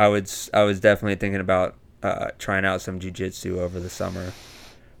yeah, I was definitely thinking about trying out some jiu-jitsu over the summer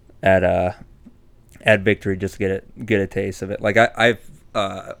at Victory just to get a taste of it. Like I've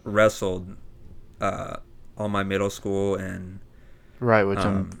wrestled all my middle school and. Right, which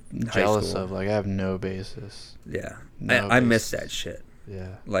I'm jealous of. Like, I have no basis. Yeah. I miss that shit.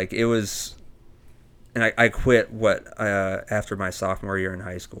 Yeah. Like, it was... And I quit, after my sophomore year in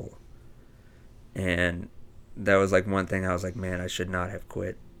high school. And that was, like, one thing I was like, man, I should not have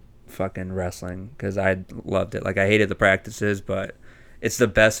quit fucking wrestling. Because I loved it. Like, I hated the practices, but it's the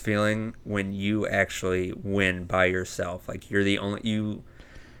best feeling when you actually win by yourself. Like, you're the only... you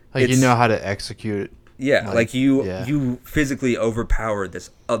know how to execute it. Yeah, like you physically overpower this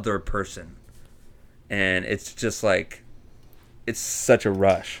other person. And it's just like, it's such a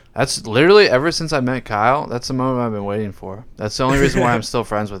rush. That's literally, ever since I met Kyle, that's the moment I've been waiting for. That's the only reason why I'm still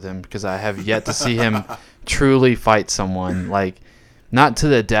friends with him, because I have yet to see him truly fight someone. Like, not to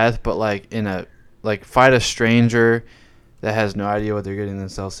the death, but like fight a stranger that has no idea what they're getting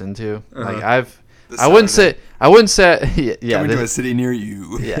themselves into. Like, I wouldn't say coming to a city near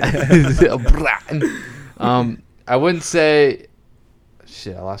you. Yeah. I wouldn't say.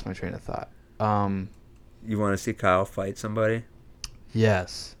 Shit, I lost my train of thought. You want to see Kyle fight somebody?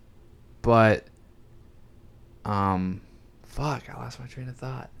 Yes, but fuck, I lost my train of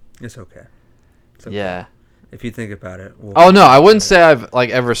thought. It's okay. It's okay. Yeah. If you think about it. Oh no, I wouldn't say I've like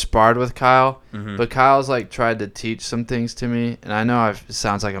ever sparred with Kyle, Mm-hmm. but Kyle's like tried to teach some things to me, and I know it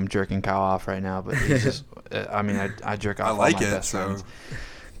sounds like I'm jerking Kyle off right now, but he's just, I mean, I jerk off I all like my it. best So friends.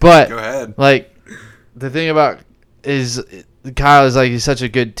 But go ahead. like the thing about is Kyle is like he's such a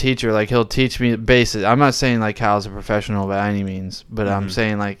good teacher. Like he'll teach me basics. I'm not saying like Kyle's a professional by any means, but I'm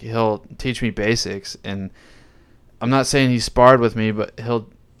saying like he'll teach me basics, and I'm not saying he sparred with me, but he'll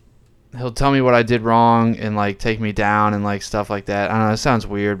tell me what I did wrong and like take me down and like stuff like that. I don't know. It sounds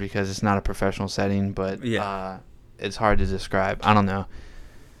weird because it's not a professional setting, but it's hard to describe. I don't know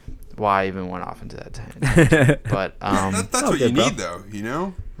why I even went off into that tangent. But that's what you need, though. You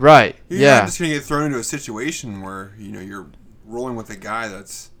know, right? You're not just gonna get thrown into a situation where you're rolling with a guy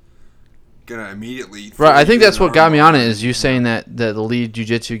that's gonna immediately. Right. I think that's what got me on it. Is you saying that the lead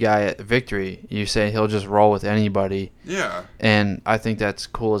jiu-jitsu guy at Victory, you say he'll just roll with anybody. Yeah. And I think that's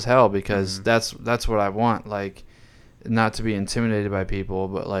cool as hell because that's what I want. Like, not to be intimidated by people,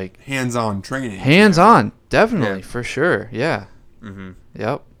 but like hands-on training. Hands-on, definitely, for sure. Yeah. Mm-hmm.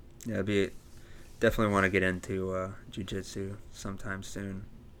 Yep. Yeah, definitely want to get into jiu-jitsu sometime soon.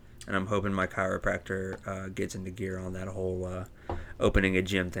 And I'm hoping my chiropractor gets into gear on that whole opening a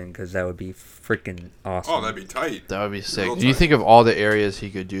gym thing, because that would be freaking awesome. Oh, that'd be tight. That would be sick. Real And you tight. think of all the areas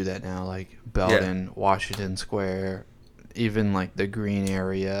he could do that now, like Belden, Washington Square, even like the Green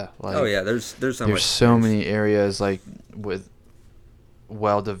area. Like, oh yeah, there's so many areas like with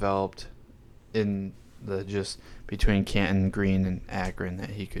well developed in the just between Canton, Green, and Akron that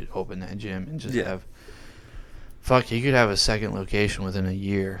he could open that gym and just have. Fuck, he could have a second location within a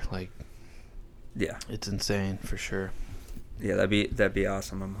year. Like, yeah, it's insane for sure. Yeah, that'd be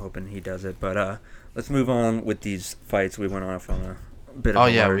awesome. I'm hoping he does it. But let's move on with these fights. We went off on a bit of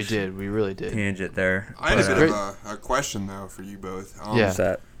a we did. We really did. Tangent there. I had a bit of a question though for you both. What's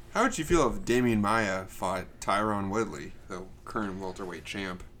that? How would you feel if Damian Maia fought Tyrone Woodley, the current welterweight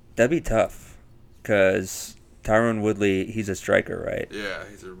champ? That'd be tough, because Tyrone Woodley, he's a striker, right? Yeah,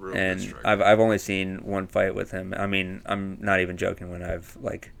 he's a real and good striker. I've only seen one fight with him. I mean, I'm not even joking when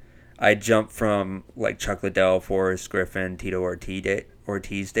I jumped from like Chuck Liddell, Forrest Griffin, Tito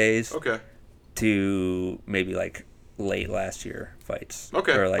Ortiz days to maybe like late last year fights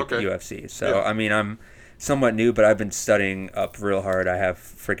or like UFC. So I mean, I'm somewhat new, but I've been studying up real hard. I have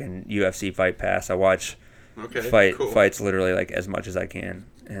freaking UFC Fight Pass. I watch fights literally like as much as I can,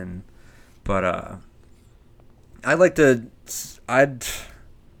 but I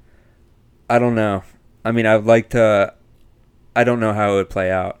don't know. I mean, I don't know how it would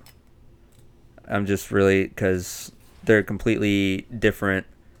play out. I'm just really, because they're completely different.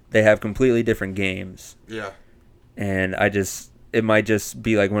 They have completely different games. Yeah. And it might just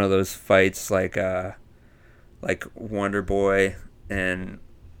be like one of those fights like Wonder Boy and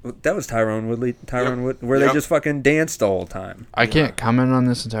that was Tyrone Woodley, where they just fucking danced the whole time. I can't comment on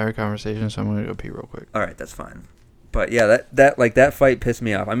this entire conversation, so I'm going to go pee real quick. All right, that's fine. But yeah, that fight pissed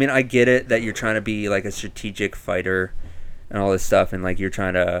me off. I mean, I get it that you're trying to be like a strategic fighter and all this stuff, and like you're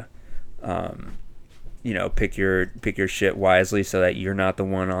trying to, pick your shit wisely so that you're not the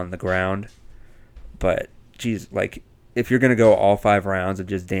one on the ground. But geez, like if you're gonna go all 5 rounds of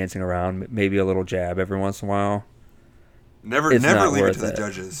just dancing around, maybe a little jab every once in a while. Never leave it to the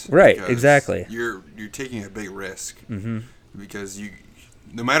judges. Right, exactly. You're taking a big risk because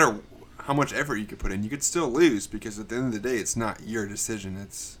no matter how much effort you could put in, you could still lose, because at the end of the day, it's not your decision.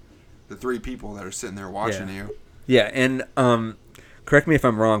 It's the 3 people that are sitting there watching you. Yeah, and correct me if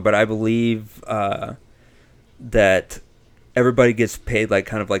I'm wrong, but I believe that everybody gets paid like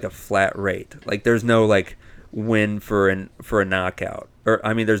kind of like a flat rate. Like there's no like win for a knockout, or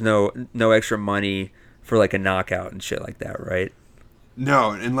I mean, there's no extra money for like a knockout and shit like that, right? No,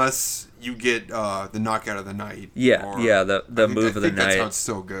 unless you get the knockout of the night. Yeah, the move of the night. That's how it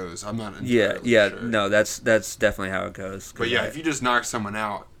still goes. I'm not entirely sure. No, that's definitely how it goes. But yeah, if you just knock someone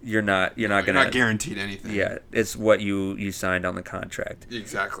out, you're not guaranteed anything. Yeah, it's what you signed on the contract.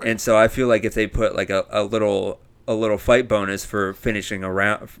 Exactly. And so I feel like if they put like a little fight bonus for finishing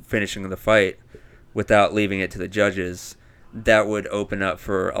the fight without leaving it to the judges, that would open up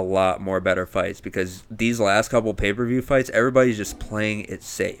for a lot more better fights, because these last couple pay-per-view fights, everybody's just playing it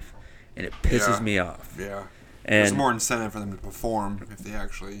safe, and it pisses me off. Yeah. And there's more incentive for them to perform if they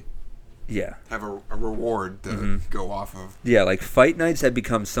actually have a reward to go off of. Yeah, like fight nights have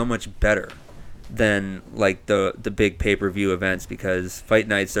become so much better than like the big pay-per-view events, because fight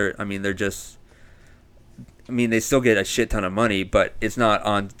nights they still get a shit ton of money, but it's not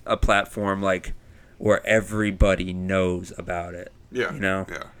on a platform like where everybody knows about it. Yeah. You know?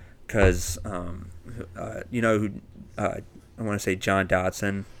 Yeah. Because, you know, I want to say John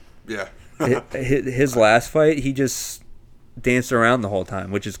Dotson. Yeah. his last fight, he just danced around the whole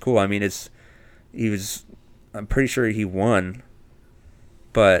time, which is cool. I mean, I'm pretty sure he won.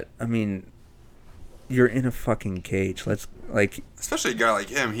 But, I mean, you're in a fucking cage. Especially a guy like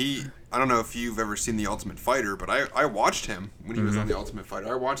him. I don't know if you've ever seen The Ultimate Fighter, but I watched him when he was on The Ultimate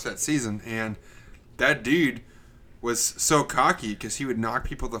Fighter. I watched that season, and that dude was so cocky because he would knock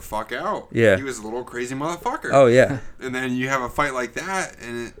people the fuck out. Yeah. He was a little crazy motherfucker. Oh, yeah. And then you have a fight like that,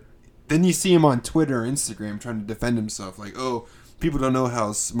 and then you see him on Twitter or Instagram trying to defend himself. Like, oh, people don't know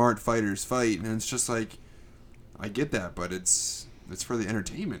how smart fighters fight. And it's just like, I get that, but it's for the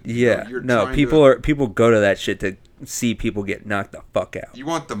entertainment. Yeah. People go to that shit to see people get knocked the fuck out. You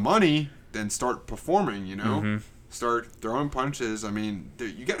want the money, then start performing, you know? Mm-hmm. Start throwing punches. I mean,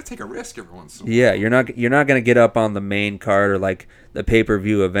 you got to take a risk every once in a while. Yeah, you're not going to get up on the main card or like the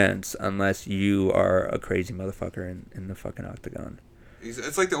pay-per-view events unless you are a crazy motherfucker in the fucking octagon.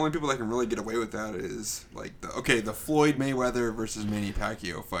 It's like the only people that can really get away with that is like the Floyd Mayweather versus Manny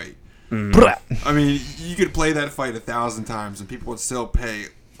Pacquiao fight. Mm-hmm. I mean, you could play that fight 1,000 times and people would still pay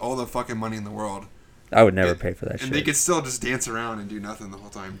all the fucking money in the world. I would never pay for that shit. And they could still just dance around and do nothing the whole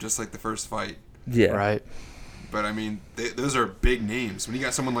time, just like the first fight. Yeah. Right. But I mean, those are big names. When you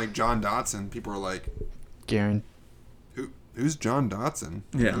got someone like John Dotson, people are like, Garen. Who's John Dotson?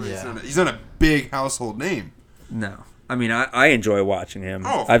 Yeah. You know, he's not a big household name. No. I mean, I enjoy watching him.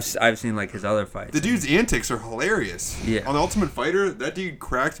 Oh. I've seen like his other fights. The dude's antics are hilarious. Yeah. On The Ultimate Fighter, that dude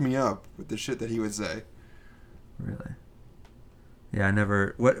cracked me up with the shit that he would say. Really? Yeah, I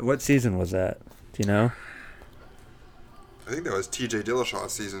never. What season was that? Do you know? I think that was T.J.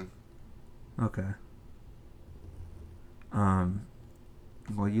 Dillashaw's season. Okay.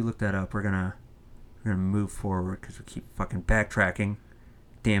 Well, you look that up. We're gonna move forward because we keep fucking backtracking.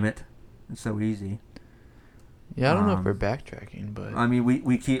 Damn it, it's so easy. Yeah, I don't know if we're backtracking, but I mean,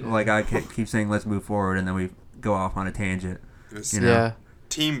 we keep I keep saying let's move forward, and then we go off on a tangent. Was, you know? yeah.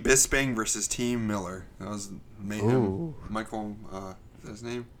 Team Bisping versus Team Miller. That was Mayhem. Ooh. Michael, is that his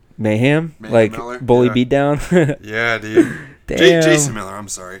name? Mayhem, Mayhem like Miller? bully Yeah. beatdown. Yeah, dude. Damn. Jason Miller. I'm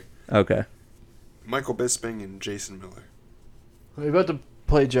sorry. Okay. Michael Bisping and Jason Miller. We're about to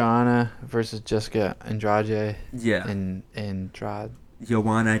play Joanna versus Jessica Andrade. Yeah. And Andrade.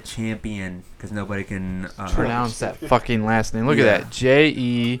 Joanna Champion, because nobody can Pronounce that fucking last name. Look Yeah. at that.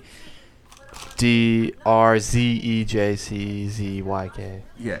 JEDRZEJCZYK.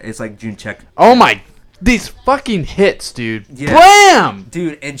 Yeah, it's like June Check. Oh my. These fucking hits, dude. Yeah. Blam!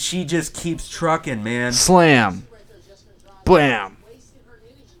 Dude, and she just keeps trucking, man. Slam. Blam.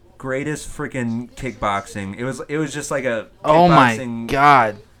 Greatest freaking kickboxing. It was just like a Oh my kickboxing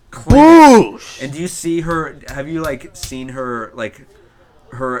god. clinic. Boosh! And do you see her? Have you like seen her like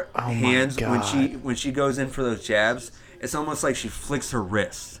her Oh my hands God. when she goes in for those jabs? It's almost like she flicks her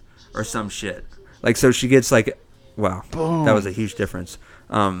wrist or some shit. Like so she gets like, wow, Boom. that was a huge difference.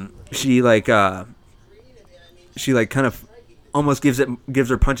 She like kind of almost gives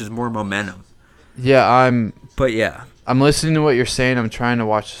her punches more momentum. Yeah, But yeah, I'm listening to what you're saying. I'm trying to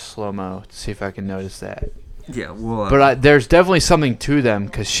watch the slow-mo to see if I can notice that. yeah. Well, But there's definitely something to them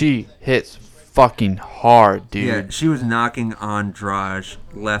because she hits fucking hard, dude. yeah, she was knocking Andrade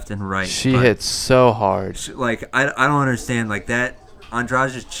left and right. She but hits so hard. like I don't understand like that.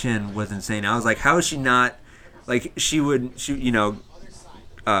 Andrade's chin was insane. I was like, how is she not like she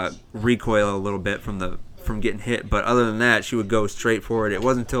recoil a little bit from getting hit, but other than that, she would go straight forward. It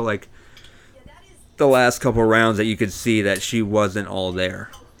wasn't until like the last couple rounds that you could see that she wasn't all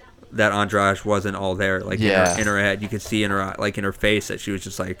there. That Andrade wasn't all there. Like Yeah. in her head, you could see in her face that she was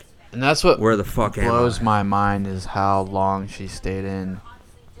just like, And that's what where the fuck am blows I? my mind is how long she stayed in.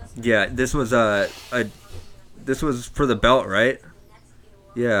 Yeah, this was this was for the belt, right?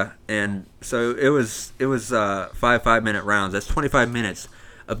 Yeah, and so it was 5-minute rounds. That's 25 minutes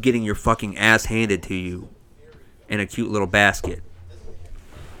of getting your fucking ass handed to you in a cute little basket.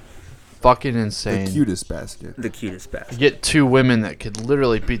 Fucking insane. The cutest basket. The cutest You basket. get two women that could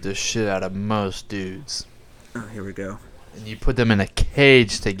literally beat the shit out of most dudes. Oh, here we go. And you put them in a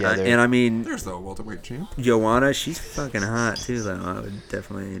cage together. And I mean, There's the welterweight champ. Joanna, she's fucking hot too, though. I would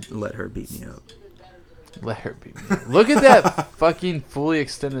definitely let her beat me up. Let her beat me. Look at that fucking fully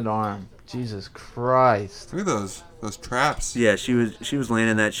extended arm. Jesus Christ. Look at those traps. Yeah, she was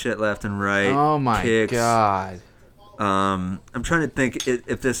landing that shit left and right. Oh my kicks. god. I'm trying to think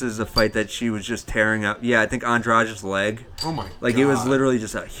if this is a fight that she was just tearing up. Yeah, I think Andrade's leg. Oh my Like, god. it was literally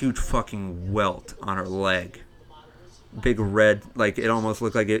just a huge fucking welt on her leg. Big red, like, it almost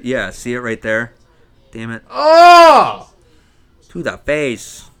looked like it. Yeah, see it right there? damn it. Oh! To the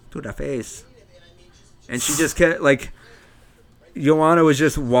face. And she just kept, like, Joanna was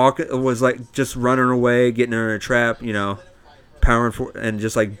just just running away, getting her in a trap, you know, powering for, and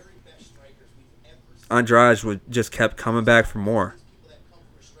just like Andrade just kept coming back for more.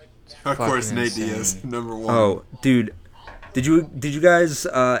 Of course, Fucking Nate insane. Diaz, number one. Oh, dude, did you guys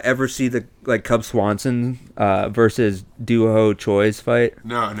ever see the Cub Swanson versus Duho Choi's fight?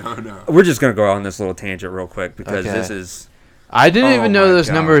 No. We're just gonna go on this little tangent real quick because Okay. this is I didn't even know my those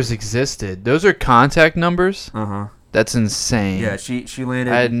God. numbers existed. Those are contact numbers? uh-huh. That's insane. Yeah, she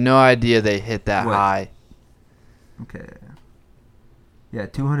landed. I had no idea they hit that What? high. Okay. Yeah,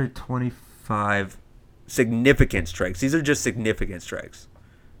 225 significant strikes. These are just significant strikes.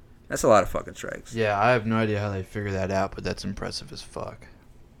 That's a lot of fucking strikes. Yeah, I have no idea how they figure that out, but that's impressive as fuck.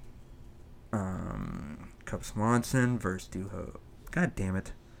 Cub Swanson versus Duho. God damn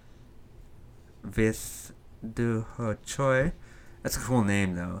it. Vis Duho Choi. That's a cool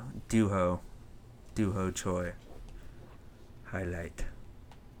name though. Duho Choi. Highlight.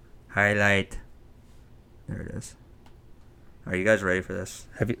 There it is. Are you guys ready for this?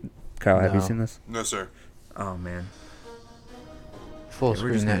 Kyle, have you No. seen this? No, sir. Oh man. Full Okay, we're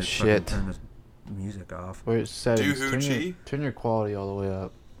just screen gonna that fucking shit. Turn this music off. Where's settings? Doohoo-chi? Turn your quality all the way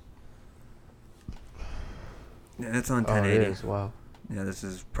up. Yeah, that's on Oh, it 1080. is. Wow. Yeah, this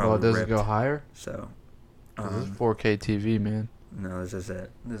is Oh, probably does it ripped. go higher? So, This is 4K TV, man. no, this is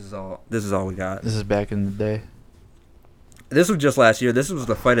it. This is all we got. This is back in the day. This was just last year. This was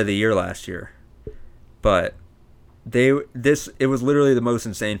the fight of the year last year. But it was literally the most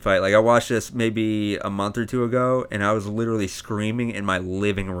insane fight. Like I watched this maybe a month or two ago and I was literally screaming in my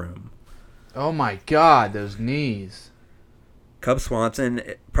living room. Oh my God, those knees. Cub Swanson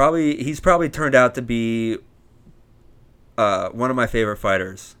he's probably turned out to be one of my favorite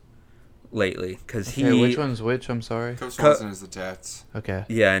fighters lately cuz Okay, which one's which? I'm sorry. Cub Swanson is the tats. Okay.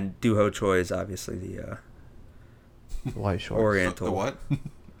 Yeah, and Duho Choi is obviously the White shorts. Oriental. The what?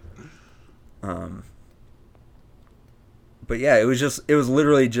 But yeah, it was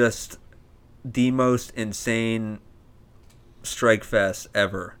literally just the most insane strike fest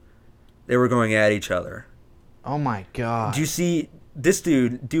ever. They were going at each other. Oh my God. Do you see this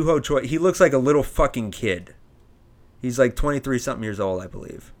dude, Duho Choi? He looks like a little fucking kid. He's like 23 something years old, I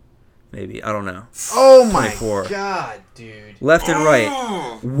believe. Maybe, I don't know. Oh my 24. God, dude. Left and right.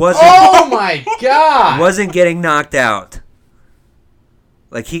 Oh. Oh my God. Wasn't getting knocked out.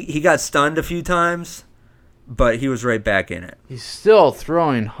 Like he got stunned a few times, but he was right back in it. He's still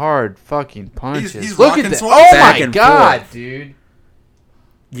throwing hard fucking punches. He's Look rocking at that. Swanson. Oh Back my and God, forth. dude.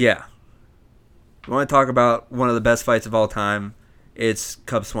 Yeah. You want to talk about one of the best fights of all time? It's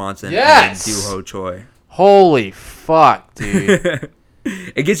Cub Swanson Yes! and Duho Choi. Holy fuck, dude.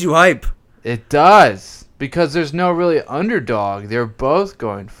 It gets you hype. It does. Because there's no really underdog. They're both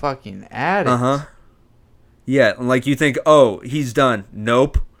going fucking at it. Uh-huh. Yeah, like you think, oh, he's done.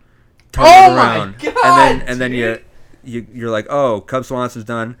 Nope. Turn Oh it my around. God, And then dude. you're like, oh, Cub Swanson's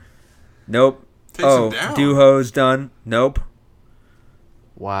done. Nope. Takes Oh, him down. Duho's done. Nope.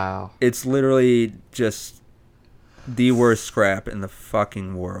 Wow. It's literally just the worst scrap in the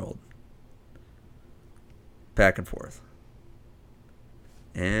fucking world. Back and forth.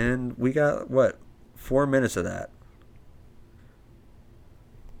 And we got, 4 minutes of that.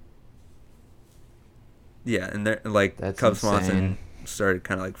 Yeah, and they're like That's Cub insane. Swanson started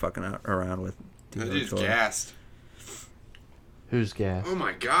kind of like fucking around with. That Duho dude's Choi. gassed. Who's gas? Oh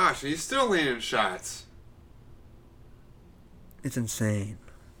my gosh, he's still landing shots. It's insane.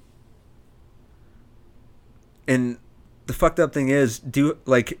 And the fucked up thing is,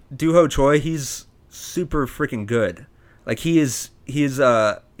 Duho Choi, he's super freaking good. Like he's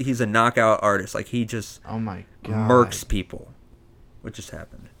a knockout artist. Like he just Oh my God. murks people. What just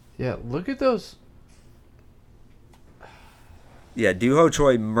happened? Yeah, look at those. Yeah, Duho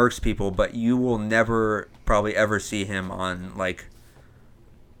Choi murks people, but you will never probably ever see him on like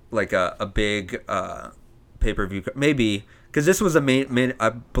a big pay-per-view. Maybe because this was a main I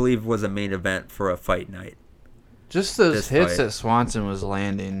believe was a main event for a fight night. Just those This hits fight. that Swanson was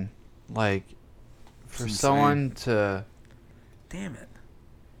landing. Like, for It's someone to. Damn it.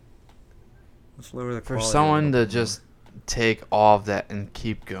 Let's lower the For quality a someone little to bit more. just take all of that and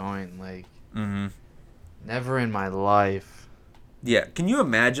keep going. Like, Mm-hmm. never in my life. Yeah, can you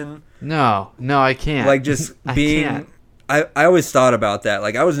imagine No, I can't. like just I being can't. I always thought about that.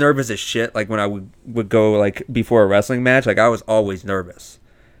 Like I was nervous as shit like when I would go like before a wrestling match, like I was always nervous.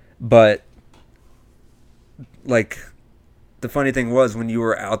 But like the funny thing was when you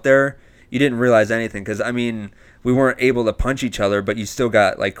were out there, you didn't realize anything cuz I mean, we weren't able to punch each other, but you still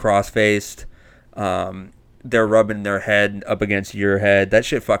got like cross-faced. They're rubbing their head up against your head. That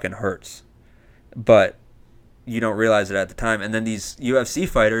shit fucking hurts. But you don't realize it at the time. And then these UFC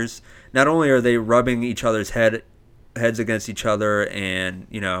fighters, not only are they rubbing each other's heads against each other, and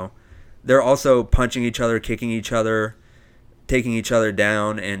they're also punching each other, kicking each other, taking each other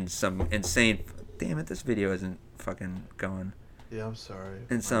down, and some insane. Damn it, this video isn't fucking going. Yeah, I'm sorry.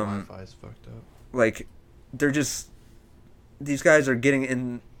 And some Wi-Fi's fucked up. Like, they're just, these guys are getting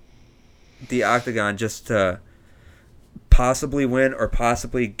in the octagon just to possibly win or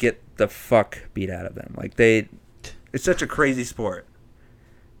possibly get the fuck beat out of them. Like, it's such a crazy sport,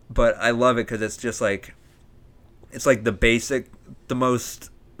 but I love it because it's just like, it's like the most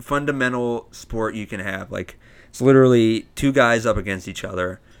fundamental sport you can have. Like, it's literally two guys up against each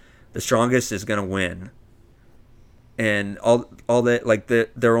other. The strongest is gonna win, and all that, like,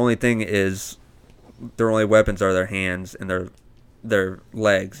 their only thing is, their only weapons are their hands and their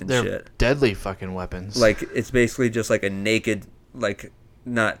legs and They're shit. Deadly fucking weapons. Like, it's basically just like a naked, like,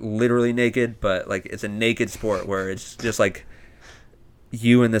 not literally naked, but like it's a naked sport where it's just like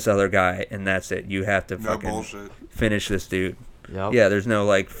you and this other guy, and that's it. You have to fucking finish this dude. Yep. Yeah, there's no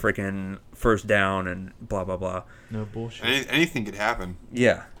like freaking first down and blah blah blah. No bullshit. Anything could happen.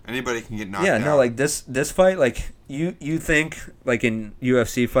 Yeah. Anybody can get knocked out. Yeah, no, like this fight, like you think like in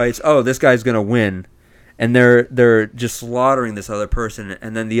UFC fights, oh, this guy's gonna win, and they're just slaughtering this other person,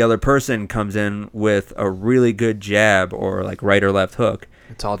 and then the other person comes in with a really good jab or like right or left hook.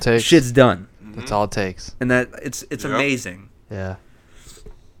 That's all it takes. Shit's done. That's all it takes. And that it's amazing. Yeah.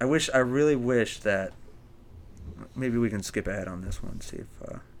 I really wish that maybe we can skip ahead on this one, see if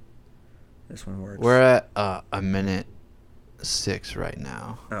this one works. We're at a minute 6 right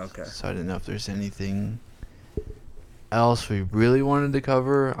now. Oh, okay. So I didn't know if there's anything else we really wanted to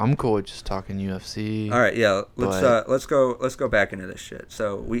cover. I'm cool with just talking UFC. All right, yeah. Let's go back into this shit.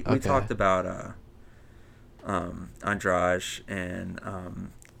 So we talked about Andrade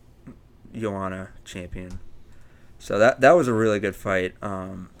and Joanna champion. So that was a really good fight.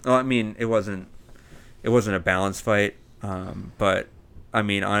 Well, I mean, it wasn't a balanced fight, but I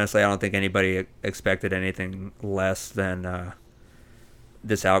mean, honestly, I don't think anybody expected anything less than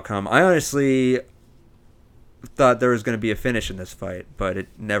this outcome. I honestly thought there was going to be a finish in this fight, but it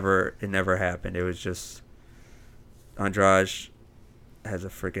never happened. It was just Andrade has a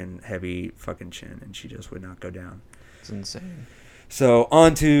freaking heavy fucking chin, and she just would not go down. It's insane. So,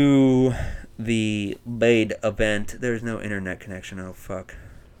 on to the main event. There's no internet connection. Oh, fuck.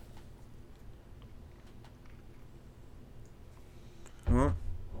 Well,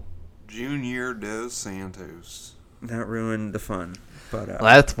 Junior Dos Santos. that ruined the fun. But Well,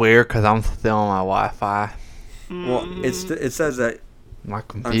 that's weird because I'm still on my Wi-Fi. well, it says that My I'm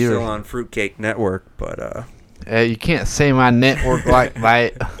computer. still on Fruitcake Network, but You can't say my network like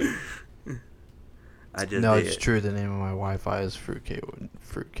that. I just No, did it's it. true. The name of my Wi-Fi is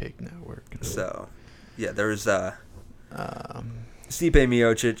Fruitcake Network. So, yeah, there's Um, Stipe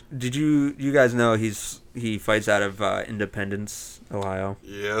Miocic. Did you guys know he fights out of Independence, Ohio?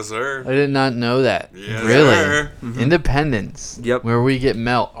 Yes, sir. I did not know that. Yes, Really? sir. Mm-hmm. Independence. Yep. Where we get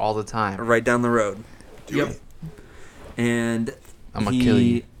melt all the time. Right down the road. Do it. And I'm gonna kill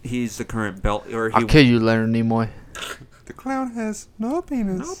you. He's the current belt, or he I'll kill you, Leonard Nimoy. The clown has no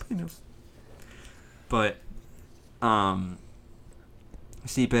penis. No penis. But,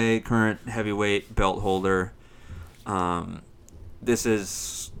 Stipe, current heavyweight belt holder. This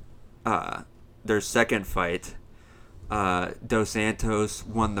is their second fight. Dos Santos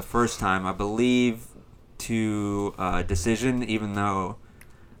won the first time, I believe, to decision, even though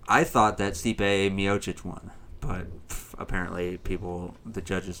I thought that Stipe Miocic won. But apparently the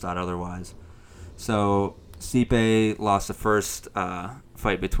judges thought otherwise. So Stipe lost the first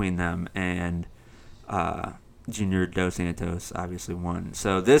fight between them, and Junior Dos Santos obviously won.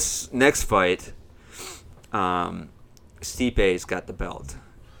 So this next fight, Stipe's got the belt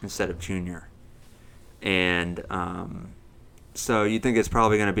instead of Junior. And so you think it's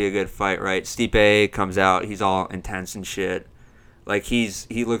probably going to be a good fight, right? Stipe comes out, he's all intense and shit. Like he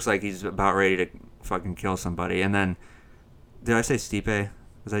looks like he's about ready to fucking kill somebody. And then, did I say Stipe?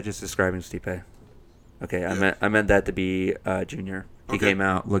 Was I just describing Stipe? Okay, Yeah. I meant that to be Junior. He Okay. came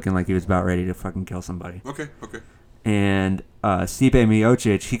out looking like he was about ready to fucking kill somebody. Okay. And Stipe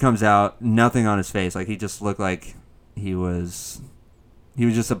Miocic, he comes out, nothing on his face. Like, he just looked like he was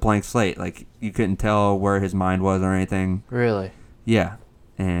just a blank slate. Like, you couldn't tell where his mind was or anything. Really? Yeah.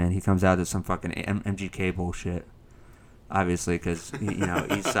 And he comes out to some fucking MGK bullshit. Obviously, because,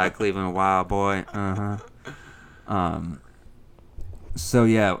 East Side Cleveland, wild boy. So,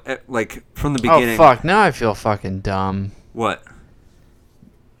 yeah, like, from the beginning. Oh, fuck. Now I feel fucking dumb. What?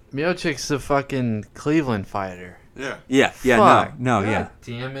 Miocic's the fucking Cleveland fighter. Yeah. Yeah. Fuck. No. God Yeah.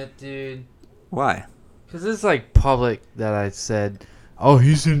 damn it, dude. Why? Because it's like public that I said, oh,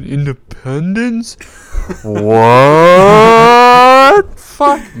 he's in Independence? What?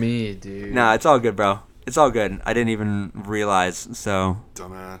 Fuck me, dude. Nah, it's all good, bro. It's all good. I didn't even realize, so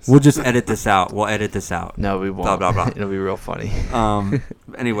Dumbass. we'll just edit this out. We'll edit this out. No, we won't. Blah, blah, blah. It'll be real funny.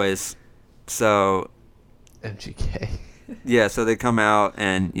 Anyways, so MGK. yeah, so they come out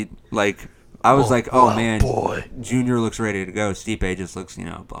and I was like, oh man, boy. Junior looks ready to go. Stipe just looks,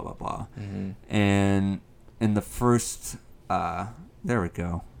 blah blah blah. Mm-hmm. And in the first, there we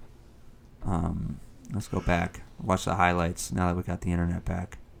go. Let's go back. Watch the highlights now that we got the internet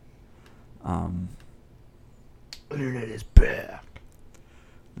back. Internet is back.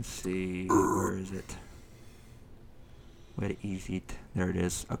 Let's see, where is it? Where is it? There it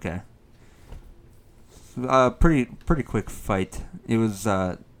is. Okay. Pretty quick fight. It was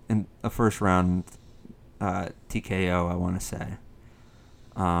in a first round TKO, I want to say.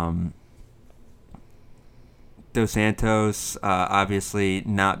 Dos Santos, obviously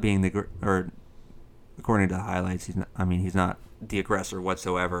not being or according to the highlights, he's not the aggressor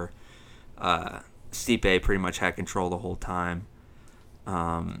whatsoever. Stipe pretty much had control the whole time.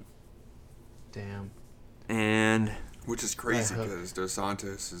 Damn. And which is crazy because Dos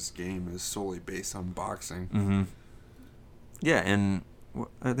Santos' game is solely based on boxing. mm-hmm. Yeah, and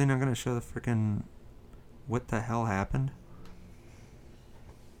are they not going to show the freaking what the hell happened?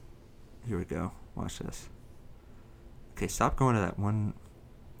 Here we go. Watch this. Okay, stop going to that one.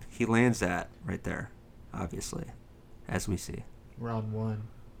 He lands that right there, obviously, as we see. Round 1.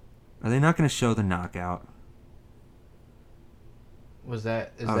 Are they not going to show the knockout? Was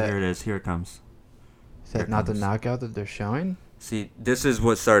that? Here it is. Here it comes. Is that not the knockout that they're showing? See, this is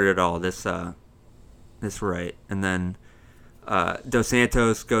what started it all. This right, and then Dos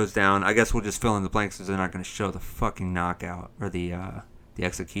Santos goes down. I guess we'll just fill in the blanks because they're not going to show the fucking knockout or the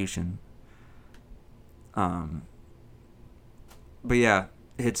execution. But yeah,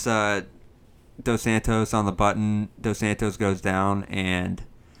 it's Dos Santos on the button. Dos Santos goes down, and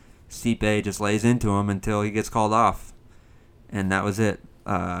Stipe just lays into him until he gets called off, and that was it.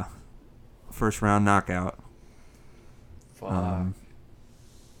 First round knockout. Fuck.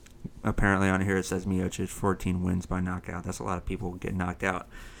 Apparently on here it says Miocic 14 wins by knockout. That's a lot of people get knocked out.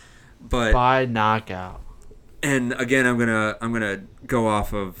 But by knockout. And again, I'm gonna go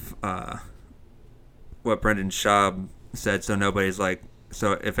off of what Brendan Schaub said, so nobody's like,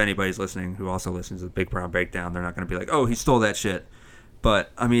 so if anybody's listening who also listens to the Big Brown Breakdown, they're not gonna be like, oh, he stole that shit.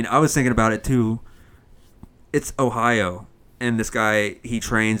 But I mean, I was thinking about it too. It's Ohio, and this guy, he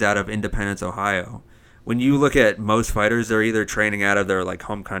trains out of Independence, Ohio. When you look at most fighters, they're either training out of their like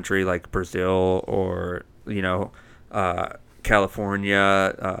home country, like Brazil or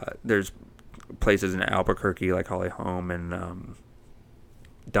California. There's places in Albuquerque, like Holly Holm and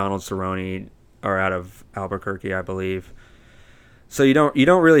Donald Cerrone are out of Albuquerque, I believe. So you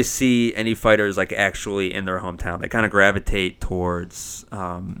don't really see any fighters like actually in their hometown. They kind of gravitate towards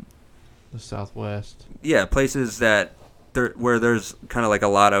the Southwest. Yeah, places that where there's kind of like a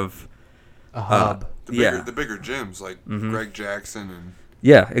lot of a hub. The bigger gyms like Greg Jackson and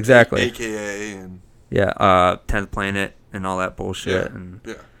exactly. AKA and 10th Planet and all that bullshit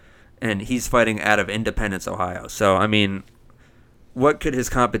yeah. And he's fighting out of Independence, Ohio. So I mean, what could his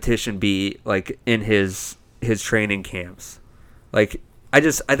competition be like in his training camps? Like I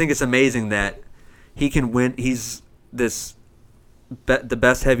think it's amazing that he can win. He's the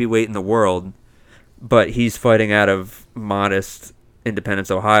best heavyweight in the world, but he's fighting out of modest Independence,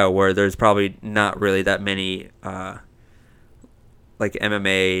 Ohio, where there's probably not really that many like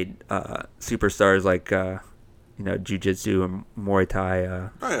MMA superstars like jiu-jitsu and Muay Thai. Oh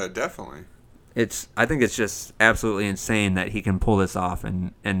yeah, definitely. I think it's just absolutely insane that he can pull this off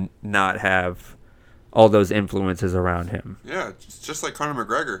and not have all those influences around him. Yeah, it's just like Conor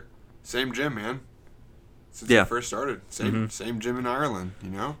McGregor. Same gym, man. Since he first started. Same gym in Ireland,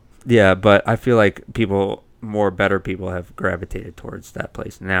 Yeah, but I feel like better people have gravitated towards that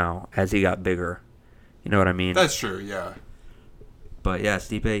place now as he got bigger. You know what I mean? That's true, yeah. But yeah,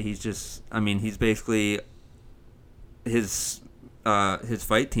 Stipe, he's basically his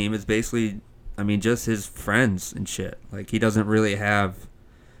fight team is basically just his friends and shit. Like he doesn't really have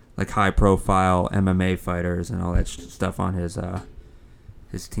like high profile MMA fighters and all that stuff on his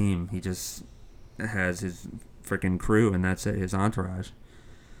team. He just has his freaking crew and that's it, his entourage.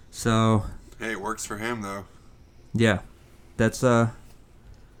 So hey, it works for him though. Yeah, that's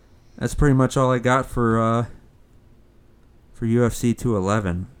pretty much all I got for UFC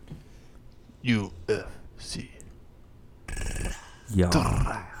 211. UFC.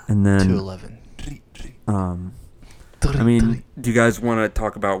 Yeah. And then 211. I mean, do you guys want to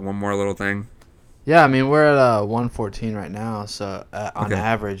talk about one more little thing? Yeah, I mean, we're at 114 right now, so on Okay.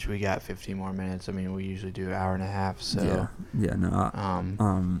 average, we got 15 more minutes. I mean, we usually do an hour and a half, so...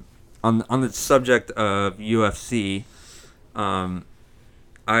 On the subject of UFC,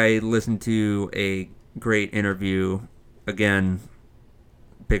 I listened to a great interview. Again,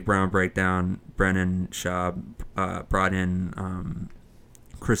 Big Brown Breakdown. Brennan Schaub brought in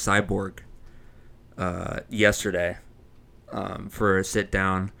Chris Cyborg yesterday for a sit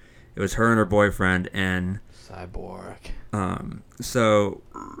down. It was her and her boyfriend, and Cyborg. So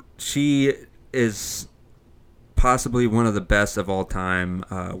she is possibly one of the best of all time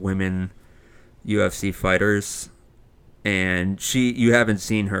women UFC fighters, and you haven't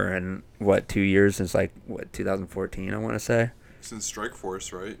seen her in 2 years, since 2014, I want to say. Since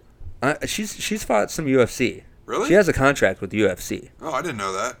Strikeforce, right? She's fought some UFC. Really? She has a contract with UFC. Oh, I didn't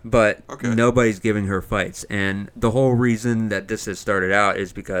know that. But Okay. Nobody's giving her fights. And the whole reason that this has started out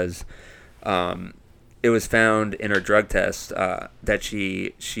is because it was found in her drug test that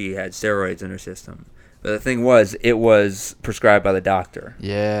she had steroids in her system. But the thing was, it was prescribed by the doctor.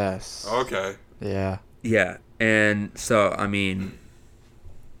 Yes. Okay. Yeah. Yeah. And so, I mean,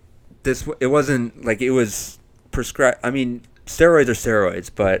 it wasn't like it was prescribed. I mean, steroids are steroids,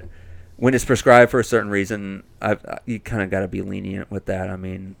 but when it's prescribed for a certain reason, you kind of got to be lenient with that. I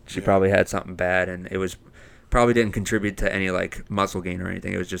mean, she probably had something bad, and it was probably didn't contribute to any muscle gain or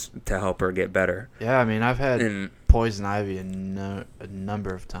anything. It was just to help her get better. Yeah, I mean, I've had poison ivy a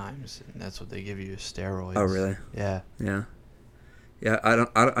number of times, and that's what they give you, is steroids. Oh, really? Yeah. Yeah. Yeah,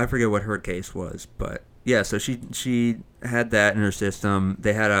 I forget what her case was, but yeah, so she had that in her system.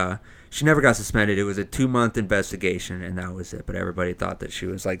 She never got suspended. It was a 2-month investigation, and that was it. But everybody thought that she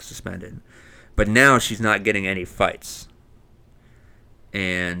was suspended. But now she's not getting any fights.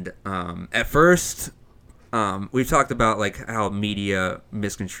 And at first, we've talked about how media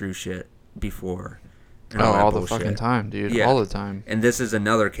misconstrue shit before. And all that the fucking time, dude. Yeah. All the time. And this is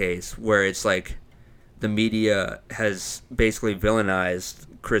another case where it's the media has basically villainized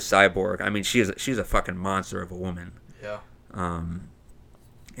Chris Cyborg. I mean, she's a fucking monster of a woman. Yeah.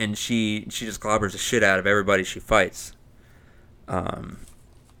 And she just clobbers the shit out of everybody she fights.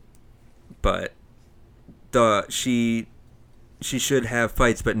 But she should have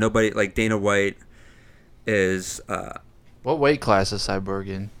fights, but nobody, Dana White is What weight class is Cyborg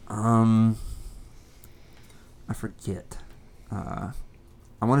in? I forget. I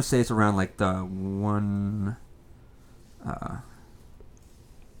want to say it's around the one.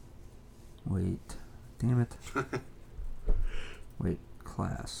 Wait, damn it. Wait,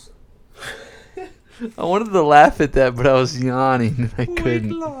 class. I wanted to laugh at that, but I was yawning and I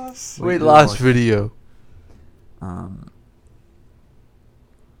couldn't. Weight loss video.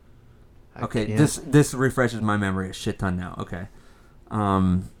 Okay, this refreshes my memory a shit ton now. Okay.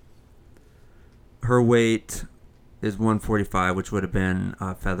 Her weight is 145, which would have been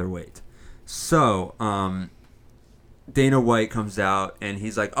featherweight. So, Dana White comes out and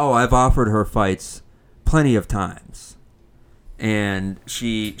he's like, "Oh, I've offered her fights plenty of times, and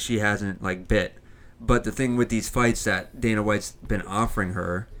she hasn't bit." But the thing with these fights that Dana White's been offering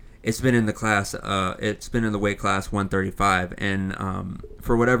her, it's been in the class. It's been in the weight class 135, and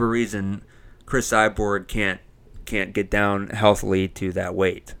for whatever reason, Chris Cyborg can't get down healthily to that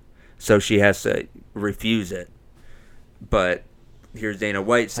weight, so she has to refuse it. But here's Dana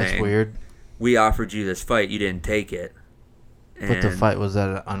White saying, That's weird. "We offered you this fight, you didn't take it." But the fight was at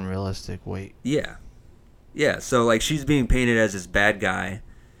an unrealistic weight. Yeah. Yeah, so she's being painted as this bad guy,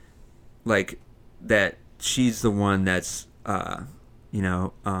 that she's the one that's not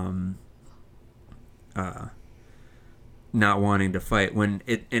wanting to fight, when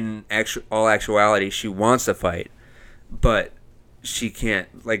in all actuality she wants to fight, but she can't.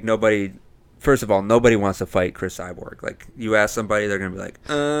 Nobody, first of all, nobody wants to fight Chris Cyborg. You ask somebody, they're gonna be like,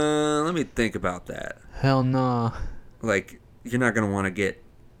 let me think about that. Hell nah. You're not gonna want to get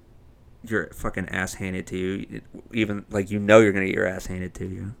your fucking ass handed to you, even you're gonna get your ass handed to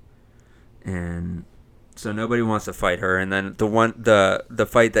you, and so nobody wants to fight her. And then the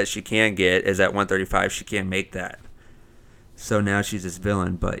fight that she can get is at 135. She can't make that, so now she's this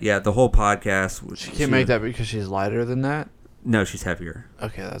villain. But yeah, the whole podcast. She can't make that because she's lighter than that. No, she's heavier.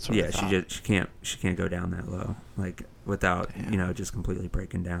 Okay, that's what. I thought. she can't go down that low without just completely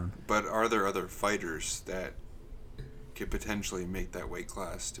breaking down. But are there other fighters that could potentially make that weight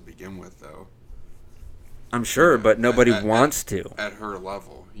class to begin with, though? I'm sure, but nobody wants to. At her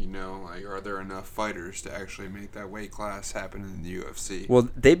level, are there enough fighters to actually make that weight class happen in the UFC? Well,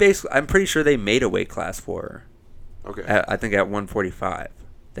 I'm pretty sure they made a weight class for her. Okay. I think at 145.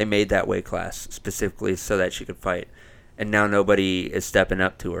 They made that weight class specifically so that she could fight, and now nobody is stepping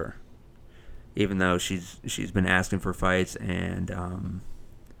up to her, even though she's been asking for fights. And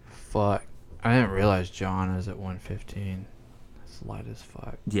fuck, I didn't realize John is at 115. That's light as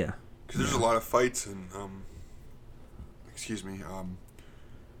fuck. Yeah, because there's a lot of fights in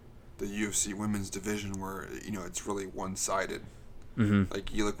the UFC women's division where it's really one-sided. Mm-hmm.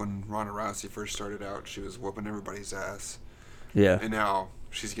 Like you look when Ronda Rousey first started out, she was whooping everybody's ass. Yeah. And now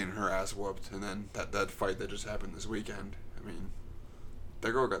she's getting her ass whooped. And then that fight that just happened this weekend, I mean,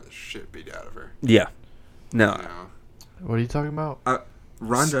 that girl got the shit beat out of her. Yeah. No. You know? What are you talking about?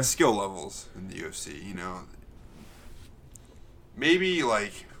 Ronda. Skill levels in the UFC, Maybe,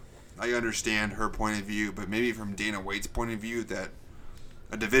 like, I understand her point of view, but maybe from Dana White's point of view, that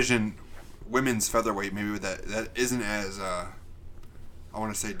a division, women's featherweight, maybe that isn't as, I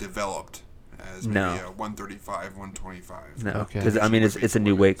want to say, developed as maybe a 135, 125. No, Okay. because I mean it's a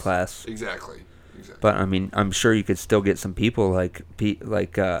new weight class. Exactly. But I mean, I'm sure you could still get some people like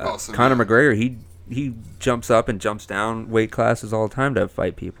Awesome, Conor yeah. McGregor. He jumps up and jumps down weight classes all the time to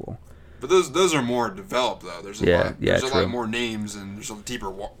fight people. But those are more developed though. There's a true. lot more names and there's a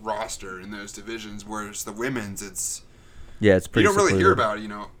deeper roster in those divisions. Whereas the women's, it's pretty. You don't really hear secluded. about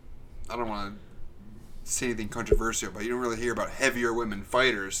I don't want to say anything controversial, but you don't really hear about heavier women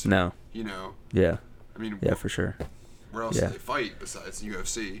fighters. No. Yeah. I mean. Yeah, for sure. Where else do they fight besides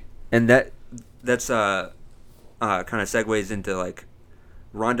UFC? And that's kind of segues into like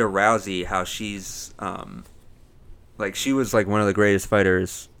Ronda Rousey, how she's like she was like one of the greatest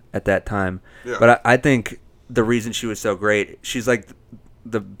fighters at that time. Yeah. But I think the reason she was so great, she's like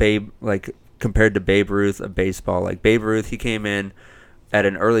the Babe, like compared to Babe Ruth of baseball. Like Babe Ruth, he came in at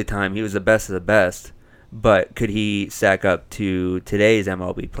an early time. He was the best of the best. But could he stack up to today's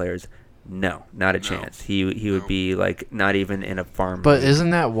MLB players? No, not a chance. He would be like not even in a farm. But league. isn't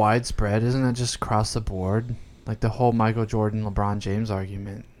that widespread? Isn't that just across the board? Like the whole Michael Jordan, LeBron James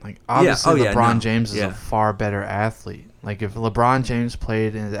argument. Like obviously LeBron James is a far better athlete. Like if LeBron James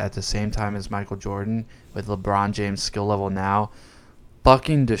played at the same time as Michael Jordan with LeBron James' skill level now,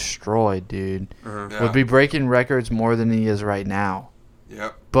 fucking destroyed, dude. Would be breaking records more than he is right now.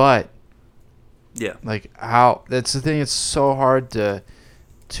 Yep. But yeah, like how that's the thing. It's so hard to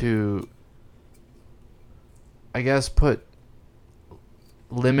I guess put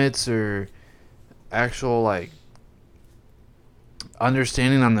limits or actual like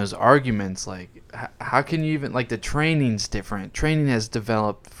understanding on those arguments. Like how can you even, like, the training's different. Training has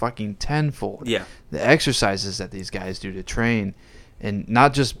developed fucking tenfold. Yeah. The exercises that these guys do to train, and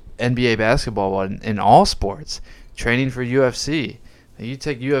not just NBA basketball, but in all sports, training for UFC. You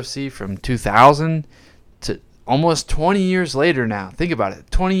take UFC from 2000 to almost 20 years later now. Think about it.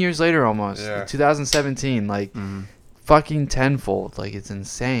 20 years later almost. Yeah. 2017. Like, fucking tenfold. Like, it's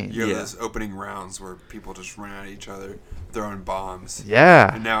insane. You have those opening rounds where people just run at each other, throwing bombs.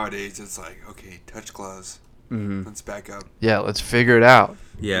 Yeah. And nowadays it's like, okay, touch gloves. Let's back up. Yeah, let's figure it out.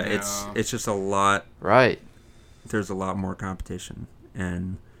 Yeah, it's just a lot. Right. There's a lot more competition.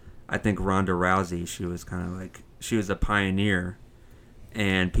 And I think Ronda Rousey, she was kind of like, she was a pioneer.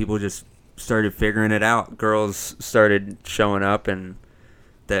 And people just started figuring it out. Girls started showing up and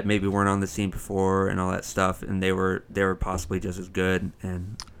that maybe weren't on the scene before and all that stuff, and they were possibly just as good.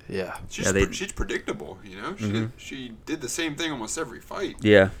 And yeah, she's predictable, you know. She did the same thing almost every fight.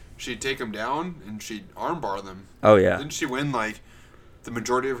 Yeah, she'd take them down and she'd armbar them. Oh yeah, didn't she win like the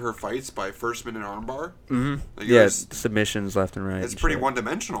majority of her fights by first minute armbar? Like, yeah, submissions left and right. It's pretty one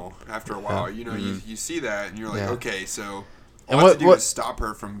dimensional after a while. You know, you see that and you're like, okay, so. All I have to do is stop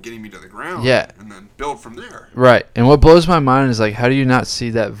her from getting me to the ground, and then build from there. Right, and what blows my mind is, like, how do you not see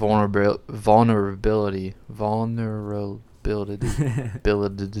that vulnerability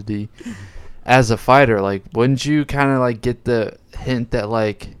as a fighter? Like, wouldn't you kind of, like, get the hint that,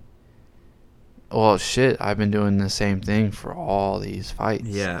 like, well, shit, I've been doing the same thing for all these fights.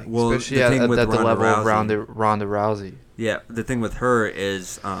 Yeah, like, well, especially at the level of Ronda Rousey. Yeah, the thing with her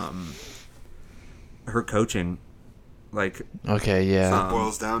is her coaching. Like, okay, yeah. So it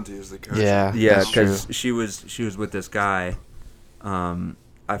boils down to is the coach. Yeah, because she was with this guy. Do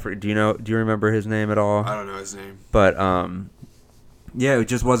you remember his name at all? I don't know his name. But yeah, it